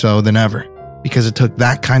 more so than ever, because it took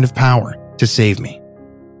that kind of power to save me."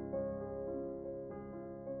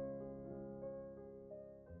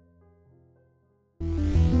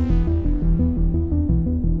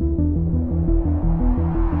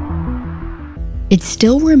 It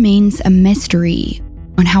still remains a mystery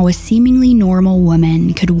on how a seemingly normal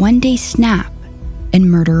woman could one day snap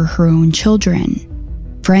and murder her own children.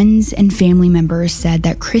 Friends and family members said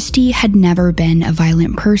that Christy had never been a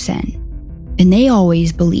violent person, and they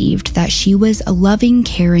always believed that she was a loving,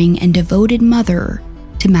 caring, and devoted mother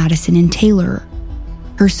to Madison and Taylor.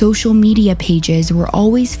 Her social media pages were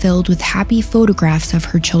always filled with happy photographs of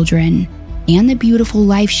her children and the beautiful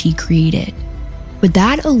life she created. But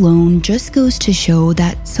that alone just goes to show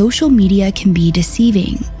that social media can be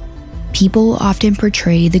deceiving. People often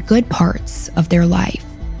portray the good parts of their life,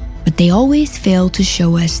 but they always fail to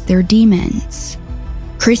show us their demons.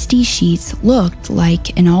 Christy Sheats looked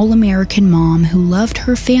like an all-American mom who loved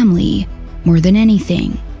her family more than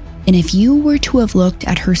anything. And if you were to have looked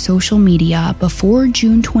at her social media before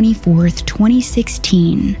June 24th,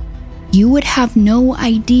 2016, you would have no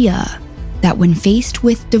idea that when faced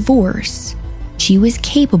with divorce, she was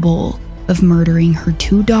capable of murdering her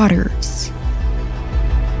 2 daughters.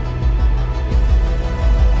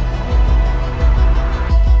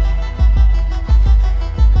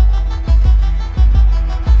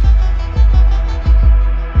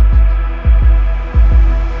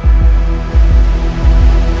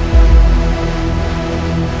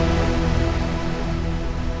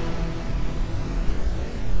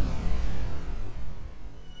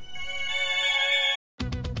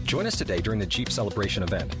 Join us today during the Jeep Celebration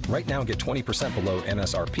event. Right now, get 20% below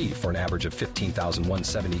MSRP for an average of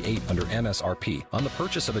 $15,178 under MSRP on the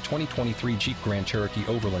purchase of a 2023 Jeep Grand Cherokee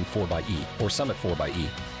Overland 4xE or Summit 4xE.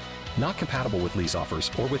 Not compatible with lease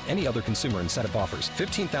offers or with any other consumer incentive offers.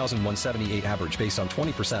 $15,178 average based on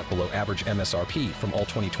 20% below average MSRP from all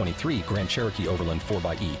 2023 Grand Cherokee Overland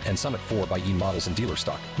 4xE and Summit 4xE models in dealer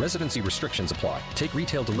stock. Residency restrictions apply. Take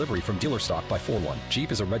retail delivery from dealer stock by 4/1.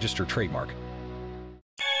 Jeep is a registered trademark.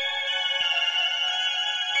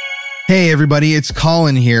 Hey everybody, it's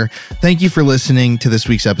Colin here. Thank you for listening to this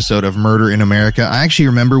week's episode of Murder in America. I actually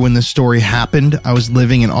remember when this story happened. I was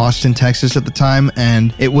living in Austin, Texas at the time,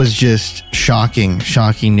 and it was just shocking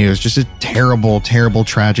news. Just a terrible,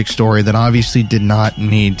 tragic story that obviously did not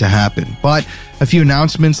need to happen. But a few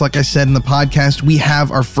announcements. Like I said in the podcast, we have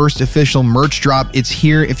our first official merch drop. It's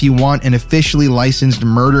here if you want an officially licensed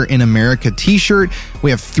Murder in America t-shirt. We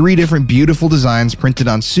have 3 different beautiful designs printed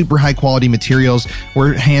on super high quality materials.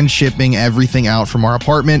 We're hand shipping everything out from our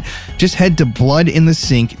apartment. Just head to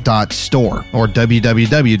bloodinthesink.store or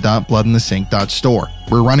www.bloodinthesink.store.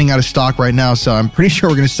 We're running out of stock right now, so I'm pretty sure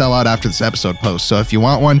we're going to sell out after this episode posts. So if you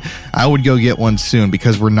want one, I would go get one soon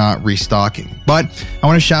because we're not restocking. But I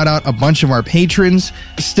want to shout out a bunch of our patrons.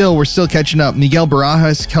 We're still catching up. Miguel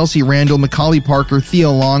Barajas, Kelsey Randall, Macaulay Parker,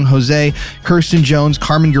 Theo Long, Jose, Kirsten Jones,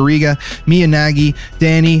 Carmen Garriga, Mia Nagy,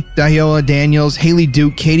 Danny, Diola Daniels, Haley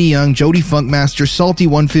Duke, Katie Young, Jody Funkmaster, Salty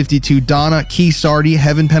 152, Donna, Key Sardi,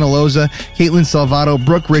 Heaven Penaloza, Caitlin Salvato,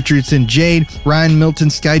 Brooke Richardson, Jade, Ryan Milton,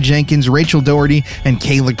 Sky Jenkins, Rachel Doherty, and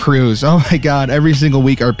Kayla Cruz. Oh my God, every single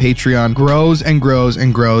week our Patreon grows and grows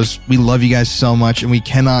and grows. We love you guys so much, and we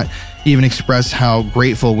cannot even express how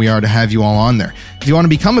grateful we are to have you all on there. If you want to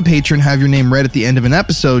become a patron, have your name read at the end of an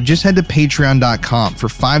episode, just head to patreon.com. For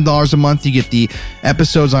 $5 a month, you get the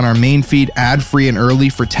episodes on our main feed ad-free and early.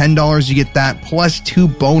 For $10, you get that plus 2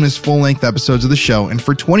 bonus full-length episodes of the show. And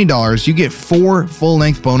for $20, you get 4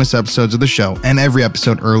 full-length bonus episodes of the show and every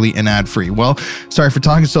episode early and ad-free. Well, sorry for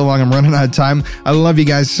talking so long. I'm running out of time. I love you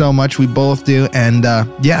guys so much. We both do. And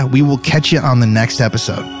we will catch you on the next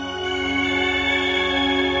episode.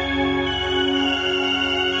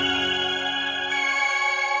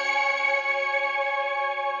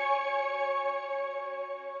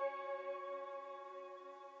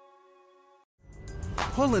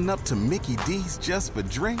 Pulling up to Mickey D's just for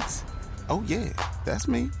drinks? Oh yeah, that's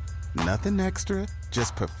me. Nothing extra,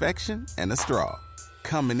 just perfection and a straw.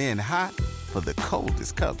 Coming in hot for the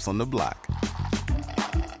coldest cups on the block.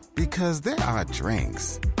 Because there are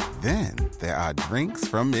drinks. Then there are drinks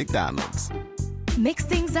from McDonald's. Mix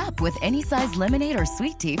things up with any size lemonade or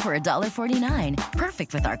sweet tea for $1.49.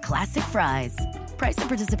 Perfect with our classic fries. Price and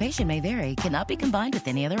participation may vary. Cannot be combined with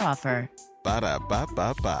any other offer.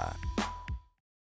 Ba-da-ba-ba-ba.